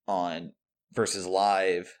versus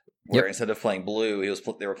Live, where instead of playing blue,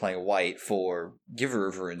 they were playing white for Giver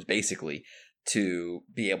of Runes, basically, to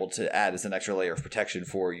be able to add as an extra layer of protection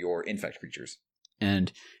for your Infect creatures.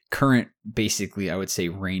 And current, basically, I would say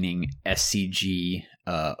reigning SCG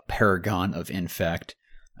paragon of Infect,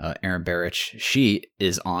 Erin Barich, she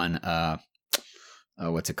is on,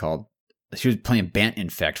 what's it called? She was playing Bant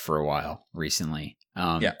Infect for a while recently.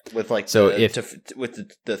 With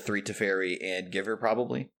the 3 Teferi and Giver,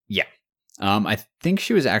 probably. Yeah. I think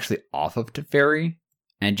she was actually off of Teferi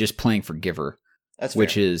and just playing for Giver. That's fair.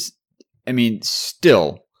 Which is,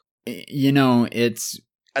 still, it's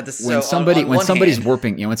when somebody's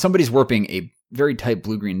warping a very tight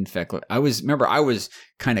blue-green Infect. I was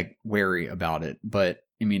kind of wary about it, but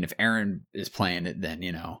if Aaron is playing it, then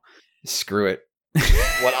Screw it.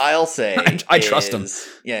 What I'll say, I trust him.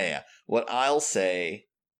 Yeah. What I'll say,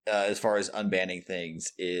 as far as unbanning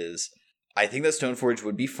things, is I think that Stoneforge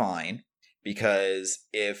would be fine, because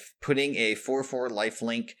if putting a 4/4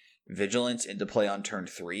 lifelink Vigilance into play on turn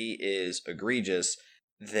 3 is egregious,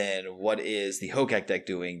 then what is the Hogak deck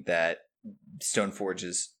doing that Stoneforge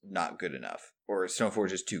is not good enough, or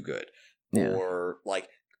Stoneforge is too good, or like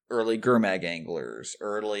early Gurmag Anglers,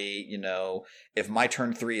 early, if my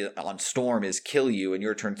turn 3 on Storm is kill you and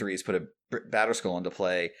your turn 3 is put a Batterskull into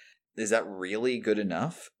play, is that really good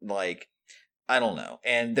enough? Like, I don't know.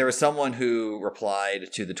 And there was someone who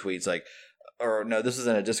replied to the tweets like, or no, this was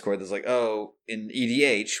in a Discord that's like, oh, in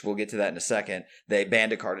EDH, we'll get to that in a second, they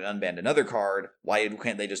banned a card and unbanned another card. Why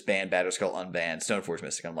can't they just ban Batterskull, unban Stoneforge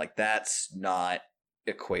Mystic? I'm like, that's not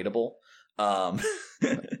equatable.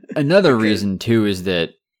 Another reason, too, is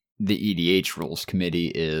that the EDH rules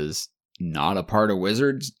committee is not a part of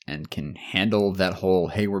Wizards and can handle that whole,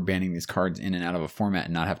 hey, we're banning these cards in and out of a format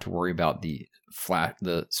and not have to worry about the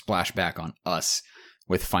splashback on us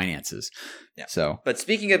with finances. Yeah. So, but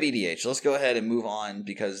speaking of EDH, let's go ahead and move on,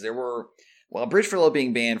 because while Bridge for Love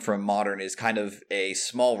being banned from Modern is kind of a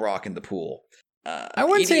small rock in the pool. I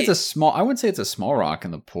wouldn't say it's a small rock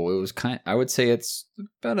in the pool. It was I would say it's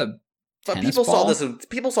about a tennis ball.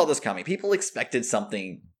 People saw this coming. People expected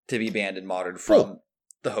something to be banned in Modern from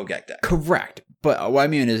the Hogak deck. Correct. But what I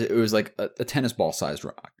mean is it was like a tennis ball sized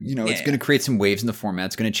rock. It's going to create some waves in the format.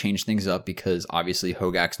 It's going to change things up because obviously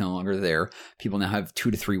Hogak's no longer there. People now have 2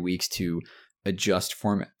 to 3 weeks to adjust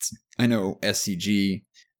formats. I know SCG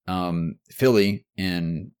Philly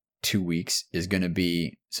in 2 weeks is going to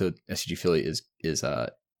be, so SCG Philly is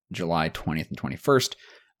July 20th and 21st.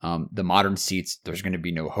 The Modern seats, there's going to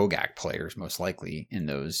be no Hogak players most likely in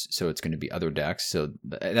those, so it's going to be other decks. So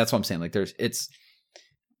that's what I'm saying. Like it's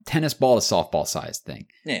tennis ball to softball size thing.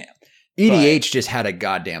 Yeah. EDH just had a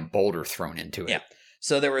goddamn boulder thrown into it. Yeah.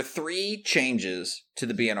 So there were 3 changes to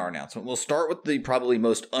the BNR announcement. We'll start with the probably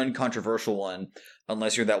most uncontroversial one,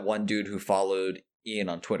 unless you're that one dude who followed Ian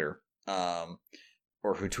on Twitter,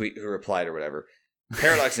 or who replied or whatever.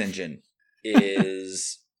 Paradox Engine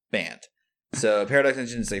is banned. So Paradox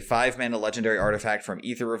Engine is a 5-mana legendary artifact from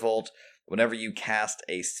Aether Revolt. Whenever you cast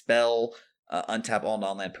a spell, untap all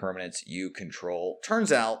non-land permanents you control.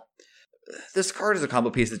 Turns out, this card is a combo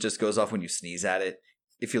piece that just goes off when you sneeze at it.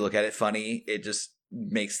 If you look at it funny, it just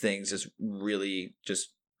makes things just really just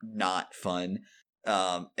not fun.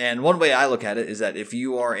 And one way I look at it is that if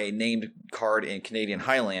you are a named card in Canadian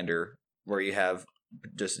Highlander, where you have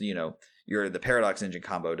just, you're the Paradox Engine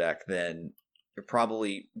combo deck, then you're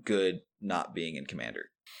probably good not being in Commander.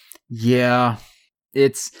 Yeah,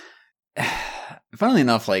 it's... Funnily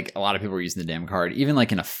enough, like a lot of people are using the damn card, even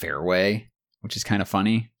like in a fair way, which is kind of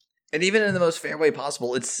funny. And even in the most fair way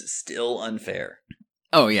possible, it's still unfair.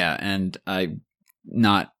 Oh yeah, and I'm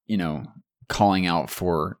not, calling out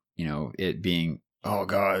for, it being, oh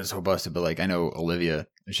god, it's so busted, but like I know Olivia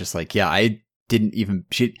is just like, yeah, I didn't even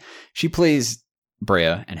she plays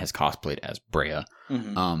Brea and has cosplayed as Brea,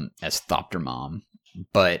 as Thopter Mom,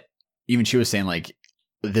 but even she was saying like,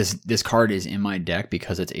 this card is in my deck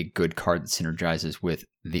because it's a good card that synergizes with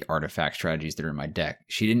the artifact strategies that are in my deck.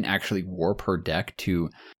 She didn't actually warp her deck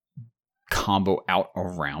to combo out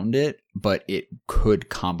around it, but it could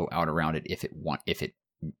combo out around it if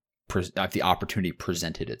the opportunity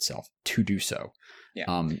presented itself to do so.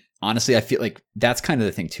 Yeah. Honestly, I feel like that's kind of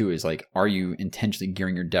the thing too, is like, are you intentionally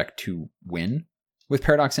gearing your deck to win with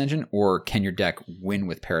Paradox Engine, or can your deck win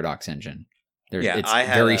with Paradox Engine? It's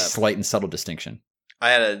very slight and subtle distinction. I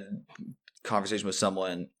had a conversation with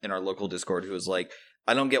someone in our local Discord who was like,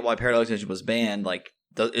 I don't get why Paradox Engine was banned. Like,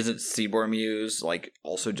 isn't Seedborn Muse like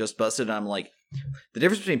also just busted? And I'm like, the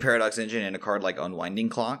difference between Paradox Engine and a card like Unwinding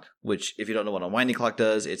Clock, which if you don't know what Unwinding Clock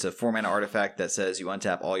does, it's a 4-mana artifact that says you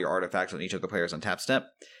untap all your artifacts on each of the players on tap step,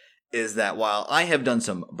 is that while I have done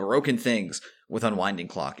some broken things with Unwinding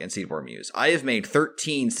Clock and Seedborn Muse, I have made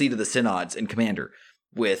 13 Seed of the Synods in Commander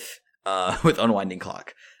with Unwinding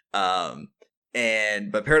Clock.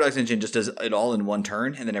 But Paradox Engine just does it all in one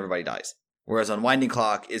turn, and then everybody dies. Whereas Unwinding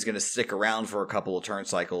Clock is going to stick around for a couple of turn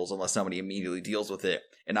cycles unless somebody immediately deals with it,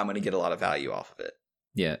 and I'm going to get a lot of value off of it.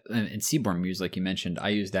 Yeah, and Seedborn Muse, like you mentioned, I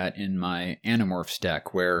use that in my Animorphs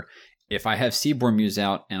deck, where if I have Seedborn Muse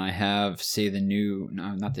out and I have, say,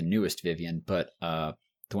 not the newest Vivian, but the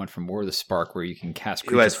one from War of the Spark, where you can cast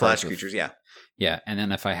creatures. Who has flash creatures, yeah. Yeah, and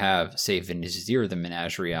then if I have, say, Vinizir the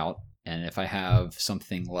Menagerie out, and if I have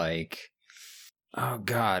something like... Oh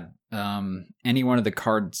god. Any one of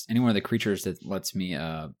the creatures that lets me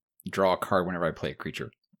draw a card whenever I play a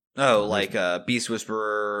creature. Oh, like Beast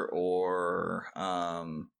Whisperer or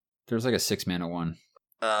There's like a 6-mana one.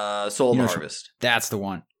 Soul of the Harvest. That's the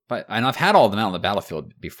one. And I've had all of them out on the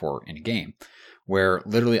battlefield before in a game, where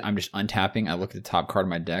literally I'm just untapping. I look at the top card of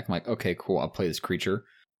my deck. I'm like, okay, cool. I'll play this creature.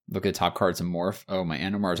 Look at the top card. It's a morph. Oh, my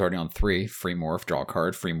Animar is already on 3. Free morph, draw a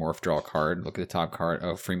card. Free morph, draw a card. Look at the top card.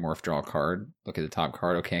 Oh, free morph, draw a card. Look at the top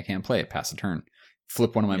card. Okay, I can't play it. Pass the turn.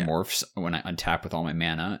 Flip one of my morphs when I untap with all my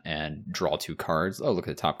mana and draw 2 cards. Oh, look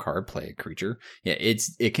at the top card. Play a creature. Yeah,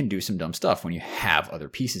 it can do some dumb stuff when you have other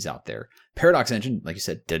pieces out there. Paradox Engine, like you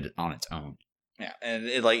said, did it on its own. Yeah, and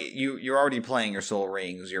you're already playing your Soul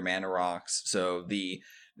Rings, your Mana Rocks, so the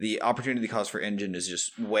opportunity cost for Engine is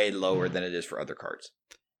just way lower than it is for other cards.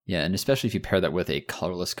 Yeah, and especially if you pair that with a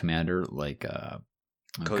colorless commander like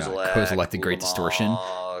Kozilek, the Great Distortion.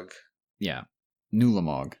 Yeah,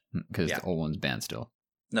 Nulamog, because the old one's banned still.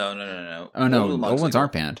 No. Oh no, old ones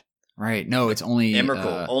aren't banned. Right? No, it's only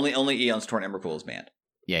Emrakul. Only Eon's Torn Emrakul is banned.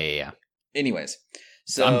 Yeah. Anyways,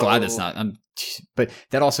 so I'm glad that's not. But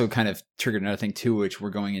that also kind of triggered another thing too, which we're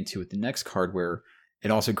going into with the next card, where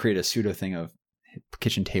it also created a pseudo thing of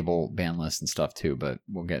kitchen table ban list and stuff too. But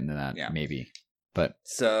we'll get into that maybe. But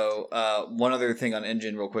so one other thing on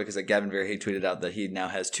Engine real quick is that Gavin Verhey tweeted out that he now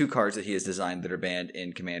has 2 cards that he has designed that are banned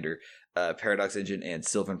in Commander, Paradox Engine and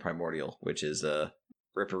Sylvan Primordial, which is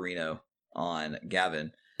Ripperino on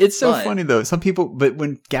Gavin. It's so funny though. Some people, but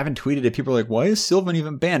when Gavin tweeted it, people are like, why is Sylvan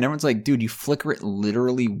even banned? Everyone's like, dude, you flicker it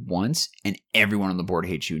literally once and everyone on the board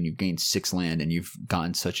hates you and you've gained 6 land and you've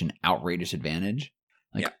gotten such an outrageous advantage.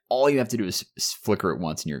 Like all you have to do is flicker it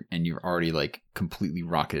once and you're already like completely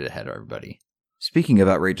rocketed ahead of everybody. Speaking of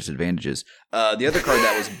outrageous advantages, the other card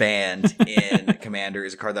that was banned in Commander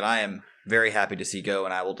is a card that I am very happy to see go,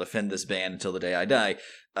 and I will defend this ban until the day I die,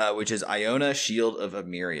 which is Iona, Shield of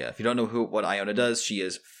Emeria. If you don't know what Iona does, she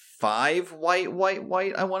is 5 white,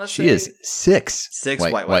 I want to say. She is 6. 6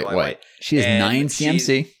 white. She is 9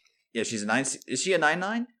 CMC. She's a 9. Is she a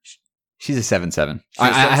 9/9? She's a 7/7. I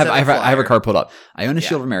have a card pulled up. Iona,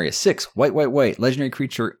 Shield of Emeria, 6 white. Legendary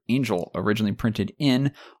creature, Angel, originally printed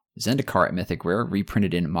in Zendikar at Mythic Rare,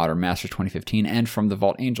 reprinted in Modern Masters 2015, and from the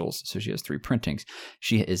Vault Angels. So she has 3 printings.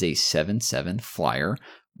 She is a 7/7 flyer,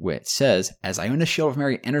 which says, as Iona, Shield of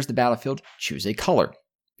Emeria enters the battlefield, choose a color.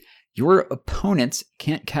 Your opponents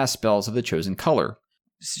can't cast spells of the chosen color.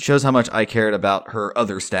 Shows how much I cared about her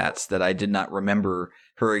other stats, that I did not remember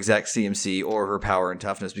her exact CMC or her power and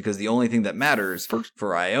toughness, because the only thing that matters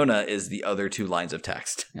for Iona is the other 2 lines of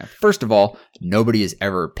text. Yeah, first of all, nobody is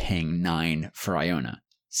ever paying 9 for Iona.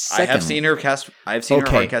 Secondly, I have seen her cast. I've seen her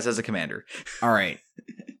hard cast as a commander. All right.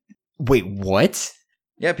 Wait, what?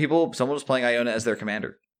 Yeah, someone was playing Iona as their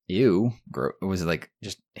commander. Ew. Was it like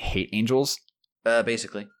just hate angels?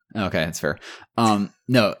 Basically. Okay, that's fair.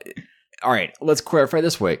 No. All right, let's clarify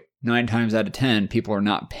this way. 9 times out of 10, people are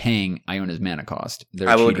not paying Iona's mana cost.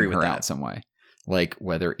 They're cheating her out some way. Like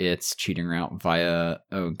whether it's cheating her out via,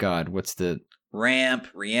 what's the ramp,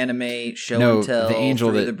 reanimate, show and tell, the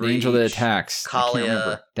angel that attacks.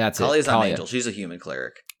 Kalia. That's Kalia's it. not an angel. She's a human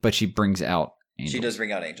cleric. But she brings out angels. She does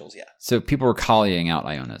bring out angels, yeah. So people were Kaliaing out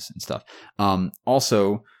Ionas and stuff.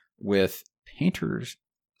 Also with Painter's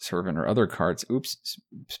Servant or other cards. Oops,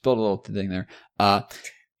 spilled a little thing there.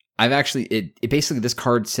 I've actually it basically, this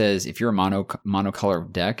card says if you're a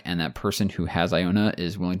monocolor deck and that person who has Iona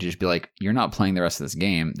is willing to just be like, you're not playing the rest of this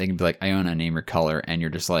game, they can be like, Iona, name your color, and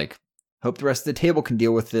you're just like, hope the rest of the table can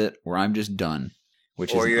deal with it, or I'm just done.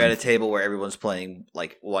 Or you're at a table where everyone's playing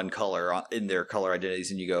like one color in their color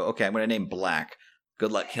identities, and you go, okay, I'm going to name black.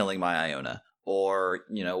 Good luck killing my Iona, or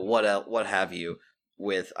what have you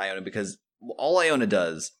with Iona, because all Iona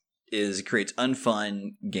does is creates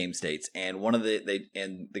unfun game states, and one of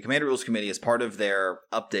the Commander Rules Committee, as part of their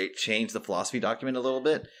update, changed the philosophy document a little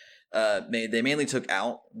bit. They mainly took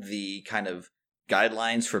out the kind of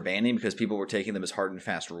guidelines for banning because people were taking them as hard and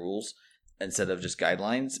fast rules instead of just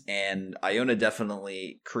guidelines. And Iona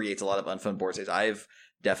definitely creates a lot of unfun board states. I've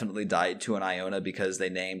definitely died to an Iona because they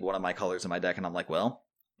named one of my colors in my deck, and I'm like, well,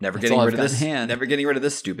 never getting rid of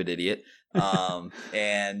this stupid idiot.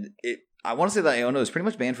 And I want to say that Iona is pretty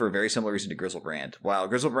much banned for a very similar reason to Griselbrand. While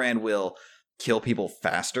Griselbrand will kill people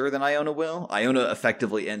faster than Iona will, Iona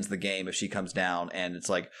effectively ends the game if she comes down and it's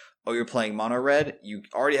like, oh, you're playing mono red? You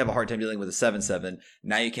already have a hard time dealing with a 7/7.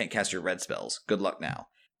 Now you can't cast your red spells. Good luck now.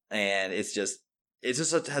 And it just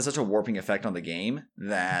has such a warping effect on the game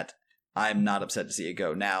that I'm not upset to see it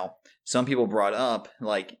go. Now, some people brought up,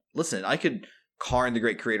 like, listen, I could Karn the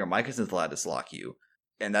Great Creator, Mycosynth Lattice lock you,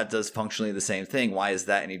 and that does functionally the same thing. Why is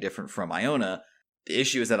that any different from Iona? The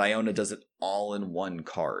issue is that Iona does it all in one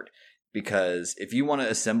card. Because if you want to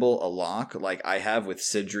assemble a lock like I have with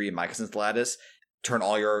Sidri and Mycosynth Lattice, turn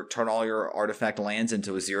all your artifact lands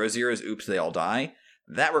into a 0/0s. Oops, they all die.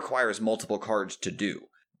 That requires multiple cards to do,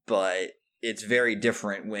 but it's very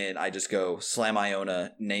different when I just go slam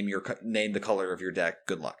Iona, name the color of your deck.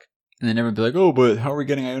 Good luck. And then everyone be like, oh, but how are we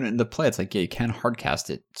getting Iona into play? It's like, yeah, you can hardcast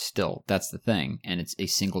it still. That's the thing. And it's a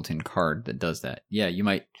singleton card that does that. Yeah, you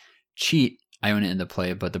might cheat Iona into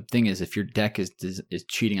play, but the thing is, if your deck is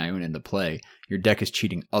cheating Iona into play, your deck is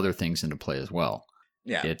cheating other things into play as well.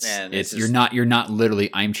 Yeah, it's you're not literally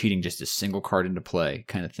I'm cheating just a single card into play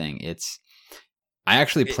kind of thing. I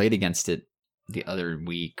actually played against it the other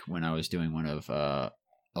week when I was doing one of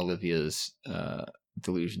Olivia's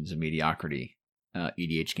Delusions of Mediocrity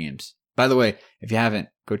EDH games. By the way, if you haven't,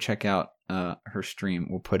 go check out her stream.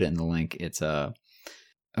 We'll put it in the link. It's oh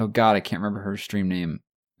god, I can't remember her stream name.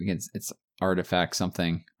 It's Artifact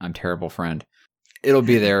something. I'm terrible friend. It'll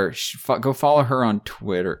be there. Go follow her on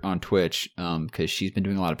Twitch, because she's been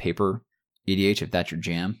doing a lot of paper EDH. If that's your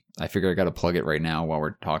jam, I figure I got to plug it right now while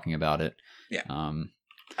we're talking about it. Yeah.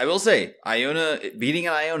 I will say, beating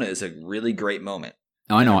an Iona is a really great moment.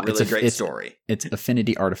 Oh, I know. It's a great story. It's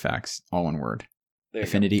Affinity Artifacts, all one word.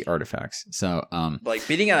 Affinity Artifacts. So, like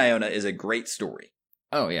beating an Iona is a great story.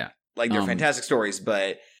 Oh yeah, like they're fantastic stories.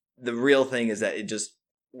 But the real thing is that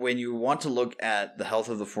when you want to look at the health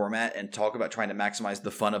of the format and talk about trying to maximize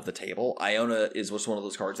the fun of the table, Iona is just one of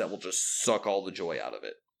those cards that will just suck all the joy out of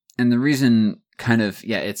it. And the reason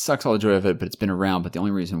it sucks all the joy of it, but it's been around. But the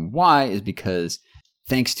only reason why is because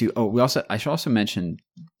thanks to, we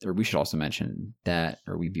should also mention that,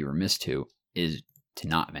 or we'd be remiss to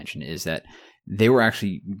not mention is that they were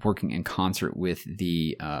actually working in concert with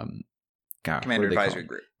the Commander Advisory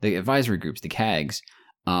Group. The advisory groups, the CAGs.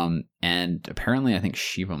 And apparently I think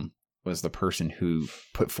Shivam was the person who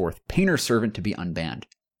put forth Painter's Servant to be unbanned.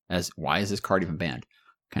 As why is this card even banned?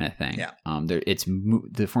 Kind of thing. Yeah.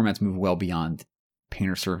 The formats move well beyond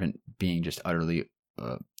Painter's Servant being just utterly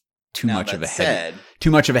too much of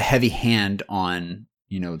a heavy hand on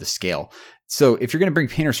the scale. So if you're going to bring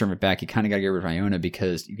Painter's Servant back, you kind of got to get rid of Iona,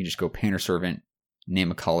 because you can just go Painter's Servant,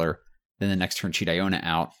 name a color, then the next turn cheat Iona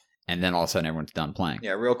out, and then all of a sudden everyone's done playing.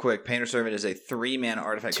 Yeah, real quick, Painter's Servant is a 3-mana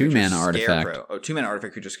artifact. 2-mana artifact. Scarecrow. Oh, 2-mana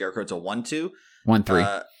artifact creature Scarecrow. It's a 1/2.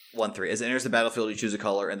 1/3. 1/3. As it enters the battlefield, you choose a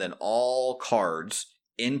color, and then all cards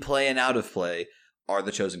in play and out of play are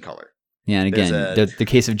the chosen color. Yeah, and again, the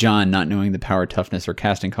case of John not knowing the power, toughness, or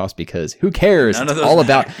casting cost, because who cares?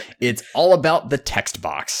 It's all about the text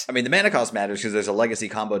box. I mean, the mana cost matters because there's a legacy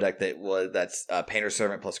combo deck that's Painter's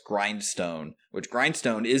Servant plus Grindstone, which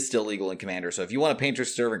Grindstone is still legal in Commander. So if you want to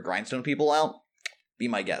Painter's Servant Grindstone people out, be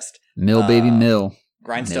my guest. Baby mill.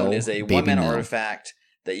 Grindstone is a 1-mana artifact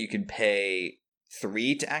that you can pay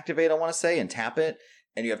 3 to activate, I want to say, and tap it.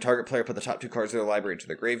 And you have target player put the top 2 cards of their library into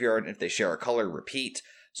their graveyard, and if they share a color, repeat.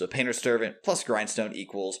 So Painter's Servant plus Grindstone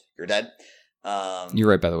equals you're dead. You're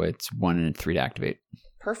right, by the way. It's 1 and 3 to activate.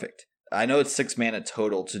 Perfect. I know it's 6 mana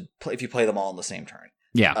total to play if you play them all in the same turn.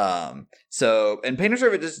 Yeah. And Painter's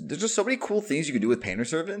Servant, there's just so many cool things you can do with Painter's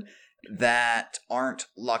Servant that aren't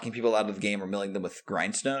locking people out of the game or milling them with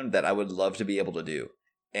Grindstone that I would love to be able to do.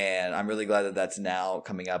 And I'm really glad that that's now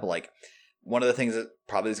coming up. Like, one of the things that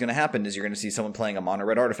probably is going to happen is you're going to see someone playing a mono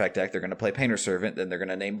red artifact deck. They're going to play Painter's Servant, then they're going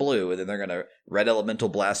to name blue, and then they're going to red elemental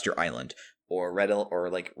blast your island, or red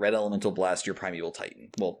elemental blast your primeval titan.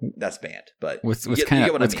 Well, that's banned, but what's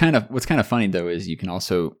kind of funny though is you can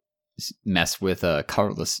also mess with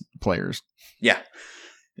colorless players. Yeah,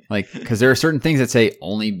 like because there are certain things that say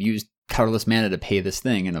only use colorless mana to pay this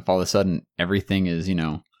thing, and if all of a sudden everything is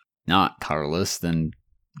not colorless, then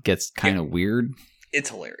it gets kind of weird. It's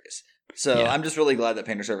hilarious. So I'm just really glad that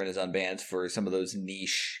Painter's Servant is unbanned for some of those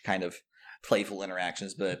niche kind of playful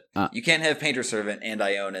interactions. But you can't have Painter's Servant and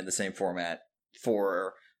Iona in the same format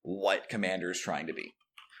for what Commander is trying to be.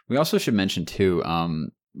 We also should mention too. I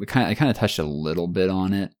kind of touched a little bit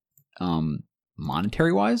on it,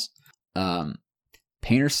 monetary wise.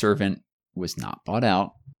 Painter's Servant was not bought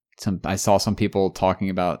out. I saw some people talking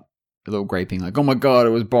about a little griping, like, "Oh my god, it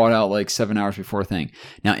was bought out like 7 hours before thing."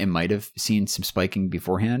 Now, it might have seen some spiking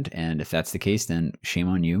beforehand, and if that's the case, then shame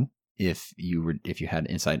on you if you had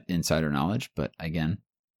insider knowledge. But again,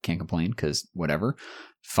 can't complain because whatever.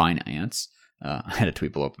 Finance. I had a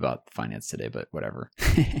tweet below up about finance today, but whatever.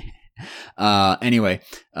 Anyway,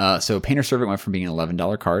 so Painter's Servant went from being an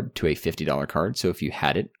 $11 card to a $50 card. So if you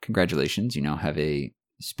had it, congratulations, you now have a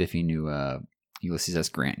spiffy new Ulysses S.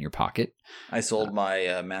 Grant in your pocket. I sold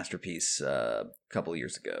my Masterpiece a couple of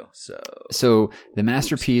years ago. So the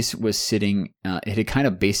Masterpiece was sitting, it had kind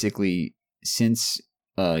of basically, since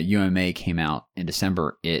UMA came out in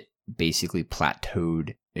December, it basically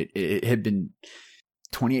plateaued. It had been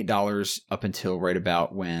 $28 up until right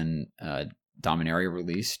about when Dominaria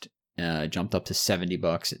released. Jumped up to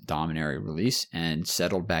 $70 at Dominaria release and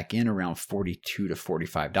settled back in around $42 to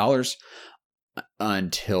 $45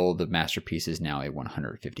 until the Masterpiece is now a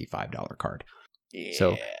 $155 card. Yeah.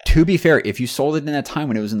 So to be fair, if you sold it in that time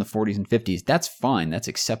when it was in the 40s and 50s, that's fine. That's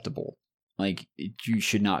acceptable. Like, you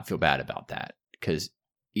should not feel bad about that because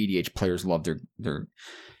EDH players love their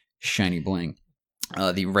shiny bling.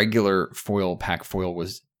 The regular pack foil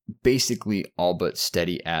was basically all but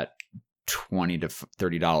steady at $20 to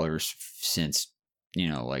 $30 since,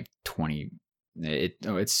 like 20.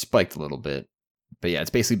 It's spiked a little bit, but yeah, it's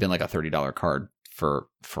basically been like a $30 card for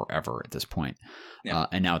forever at this point. Yeah.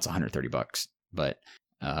 And now it's $130. But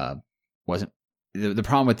wasn't the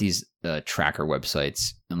problem with these tracker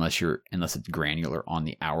websites, unless it's granular on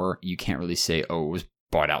the hour, you can't really say, oh, it was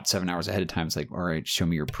bought out 7 hours ahead of time. It's like, all right, show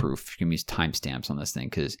me your proof, give me timestamps on this thing,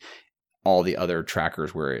 because all the other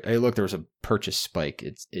trackers where, hey, look, there was a purchase spike,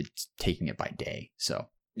 it's taking it by day. So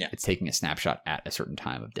yeah, it's taking a snapshot at a certain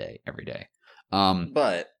time of day every day.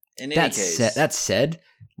 But in any case, that said,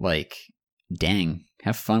 like, dang,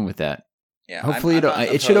 have fun with that. Yeah, hopefully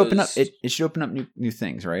it should open up. It should open up new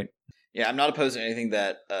things, right? Yeah, I'm not opposed to anything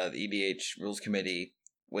that the EDH Rules Committee,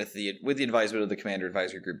 with the advisement of the Commander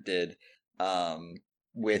Advisory Group, did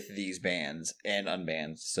with these bans and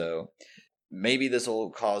unbans. So maybe this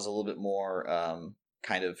will cause a little bit more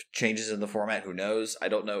kind of changes in the format. Who knows? I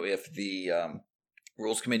don't know if the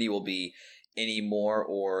Rules Committee will be any more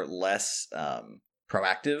or less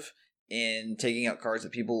proactive in taking out cards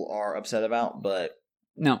that people are upset about, but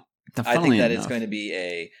no. I think that it's going to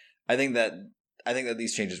be I think that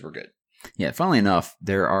these changes were good. Yeah, funnily enough,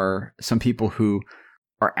 there are some people who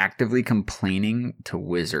are actively complaining to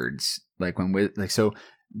Wizards. So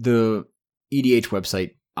the EDH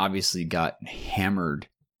website obviously got hammered,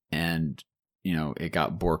 and it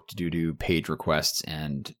got borked due to page requests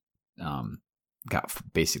and got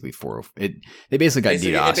basically they basically got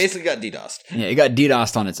DDoSed. It basically got DDoSed. Yeah, it got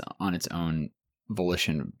DDoSed on its own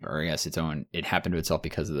volition, or I guess it happened to itself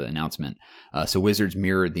because of the announcement. So Wizards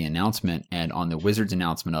mirrored the announcement, and on the Wizards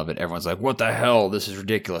announcement of it, everyone's like, what the hell, this is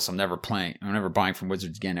ridiculous, I'm never buying from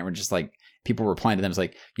Wizards again. Everyone just like, people replying to them is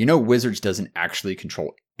like, Wizards doesn't actually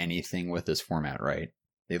control anything with this format, right?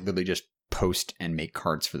 They literally just post and make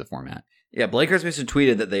cards for the format. Yeah, Blake Rasmussen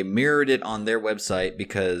tweeted that they mirrored it on their website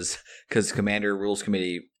because Commander Rules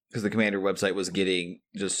Committee, because the Commander website was getting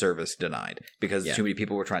just service denied because too many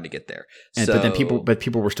people were trying to get there. But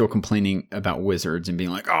people were still complaining about Wizards and being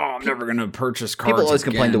like, "Oh, I'm never going to purchase cards." People always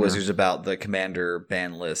complain to Wizards about the Commander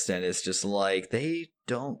ban list, and it's just like, they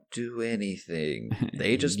don't do anything.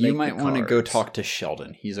 They just you might want to go talk to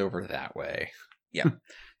Sheldon. He's over that way. Yeah,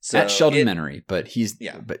 so at Sheldon Menery, but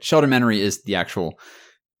but Sheldon Menery is the actual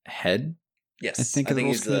head. Yes, I think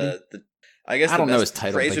he's the. I guess I don't know his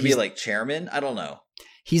title. Phrase would be like chairman. I don't know.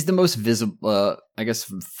 He's the most visible, I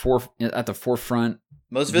guess, at the forefront.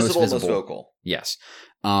 Most visible, most vocal. Yes.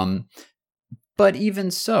 But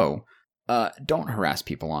even so, don't harass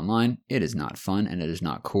people online. It is not fun and it is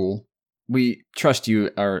not cool. We trust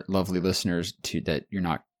you, our lovely listeners, that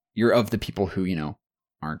you're of the people who,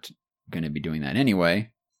 aren't going to be doing that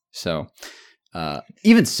anyway. So,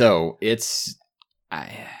 even so,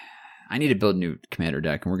 I need to build a new Commander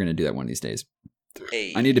deck, and we're going to do that one of these days.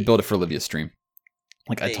 Hey. I need to build it for Olivia's stream.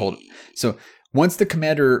 I told. So once the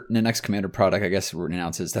next Commander product, I guess,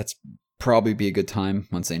 announces, that's probably be a good time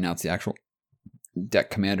once they announce the actual deck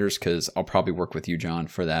commanders, because I'll probably work with you, John,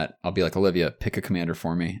 for that. I'll be like, Olivia, pick a commander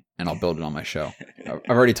for me, and I'll build it on my show. I've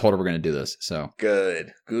already told her we're going to do this. So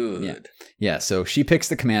good. Yeah. So she picks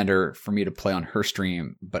the commander for me to play on her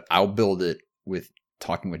stream, but I'll build it with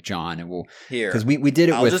talking with John, and we'll because we did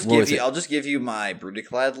it I'll just give you my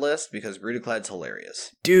Brutaclad list, because Brutaclad's hilarious.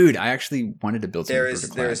 Dude, I actually wanted to build some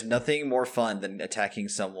Brutaclad. There is nothing more fun than attacking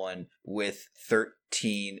someone with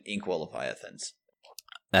 13 Inkwell Leviathans.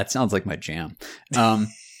 That sounds like my jam.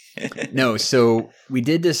 No, so we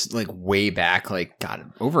did this like way back, like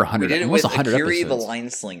over 100. We did it almost with 100 Akiri episodes. the Line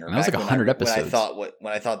Slinger. That was like 100 episodes.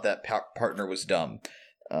 When I thought that partner was dumb,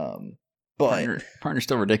 but partner's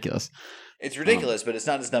still ridiculous. It's ridiculous, but it's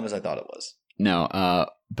not as dumb as I thought it was. No,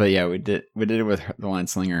 but yeah, we did it with the Line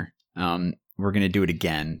Slinger. We're gonna do it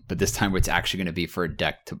again, but this time it's actually gonna be for a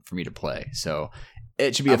deck for me to play. So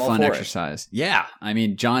it should be a fun exercise. Yeah, I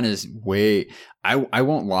mean, John is way. I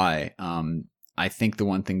won't lie. I think the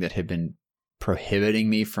one thing that had been prohibiting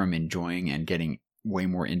me from enjoying and getting way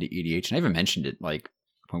more into EDH, and I even mentioned it like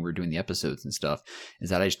when we were doing the episodes and stuff, is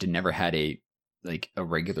that I just never had a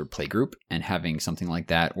regular play group, and having something like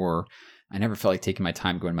that, or I never felt like taking my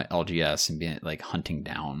time going to my LGS and being like hunting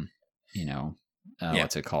down,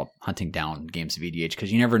 what's it called? Hunting down games of EDH,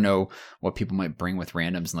 because you never know what people might bring with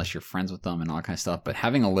randoms unless you're friends with them and all that kind of stuff. But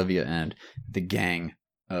having Olivia and the gang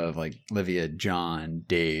of like Olivia, John,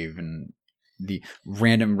 Dave, and the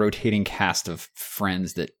random rotating cast of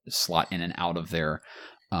friends that slot in and out of there,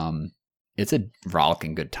 it's a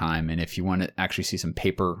rollicking good time. And if you want to actually see some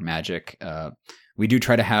paper Magic, we do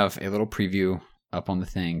try to have a little preview up on the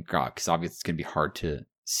thing, because obviously it's going to be hard to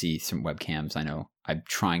see some webcams. I know I'm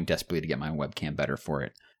trying desperately to get my webcam better for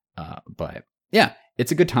it. But yeah,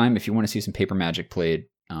 it's a good time. If you want to see some paper Magic played,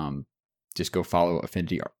 just go follow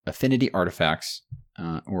Affinity Artifacts,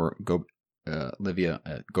 or go Livia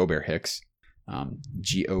Gobert Hicks,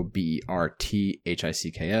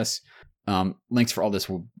 GOBERTHICKS. Links for all this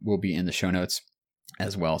will be in the show notes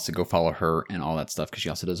as well. So go follow her and all that stuff, because she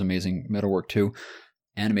also does amazing metalwork too,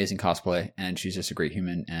 and amazing cosplay. And she's just a great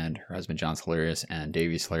human. And her husband John's hilarious, and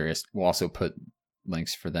Davey's hilarious. We'll also put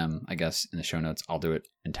links for them, I guess, in the show notes. I'll do it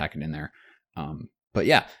and tack it in there. But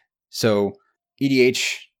yeah, so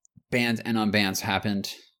EDH bans and unbans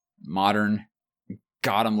happened. Modern.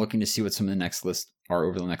 God, I'm looking to see what some of the next lists are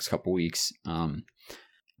over the next couple weeks.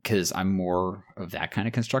 Because I'm more of that kind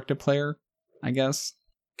of constructed player, I guess.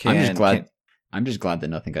 I'm just glad that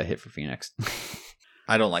nothing got hit for Phoenix.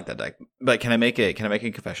 I don't like that deck. But can I make a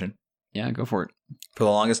confession? Yeah, go for it. For the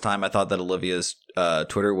longest time, I thought that Olivia's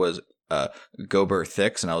Twitter was Gobert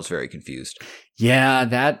Thicks, and I was very confused. Yeah,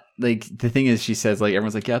 that, like, the thing is, she says, like,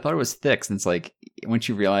 everyone's like, yeah, I thought it was Thicks. And it's like, once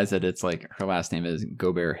you realize that it's like her last name is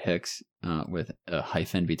Gobert Hicks, with a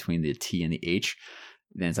hyphen between the T and the H,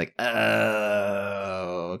 then it's like,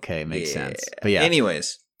 oh, okay, makes sense. But yeah.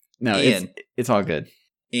 Anyways, no, Ian, it's all good.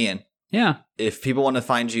 Ian. Yeah. If people want to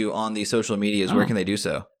find you on the social medias, where can they do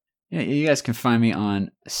so? Yeah, you guys can find me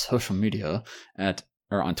on social media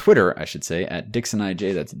or on Twitter, I should say, at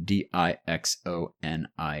DixonIJ. That's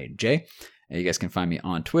DIXONIJ. And you guys can find me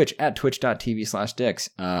on Twitch at twitch.tv/Dix.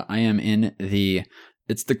 I am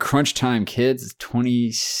it's the crunch time, kids. It's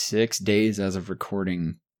 26 days as of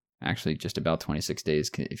recording. Actually, just about 26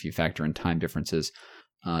 days if you factor in time differences,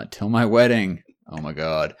 till my wedding. Oh my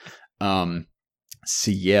God.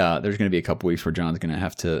 So yeah, there's going to be a couple weeks where John's going to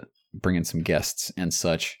have to bring in some guests and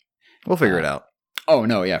such. We'll figure it out. Oh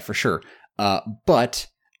no, yeah, for sure. But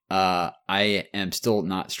I am still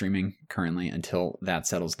not streaming currently until that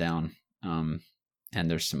settles down. And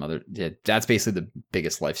there's some other, that's basically the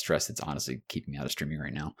biggest life stress that's honestly keeping me out of streaming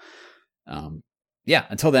right now. Yeah,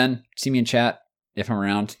 until then, see me in chat if I'm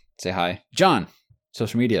around. Say hi. John,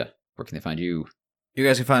 social media, where can they find you? You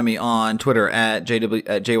guys can find me on Twitter at JWiley129.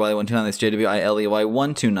 That's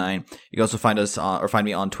JWILEY129. You can also find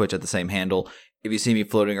me on Twitch at the same handle. If you see me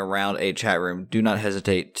floating around a chat room, do not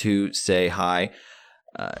hesitate to say hi.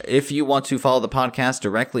 If you want to follow the podcast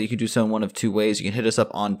directly, you can do so in one of two ways. You can hit us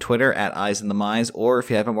up on Twitter at EyesInTheMize, or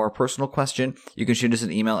if you have a more personal question, you can shoot us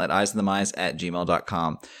an email at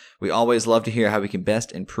eyesinthemize@gmail.com. We always love to hear how we can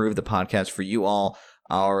best improve the podcast for you all,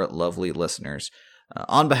 our lovely listeners.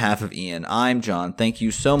 On behalf of Ian, I'm John. Thank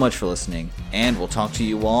you so much for listening, and we'll talk to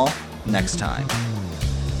you all next time.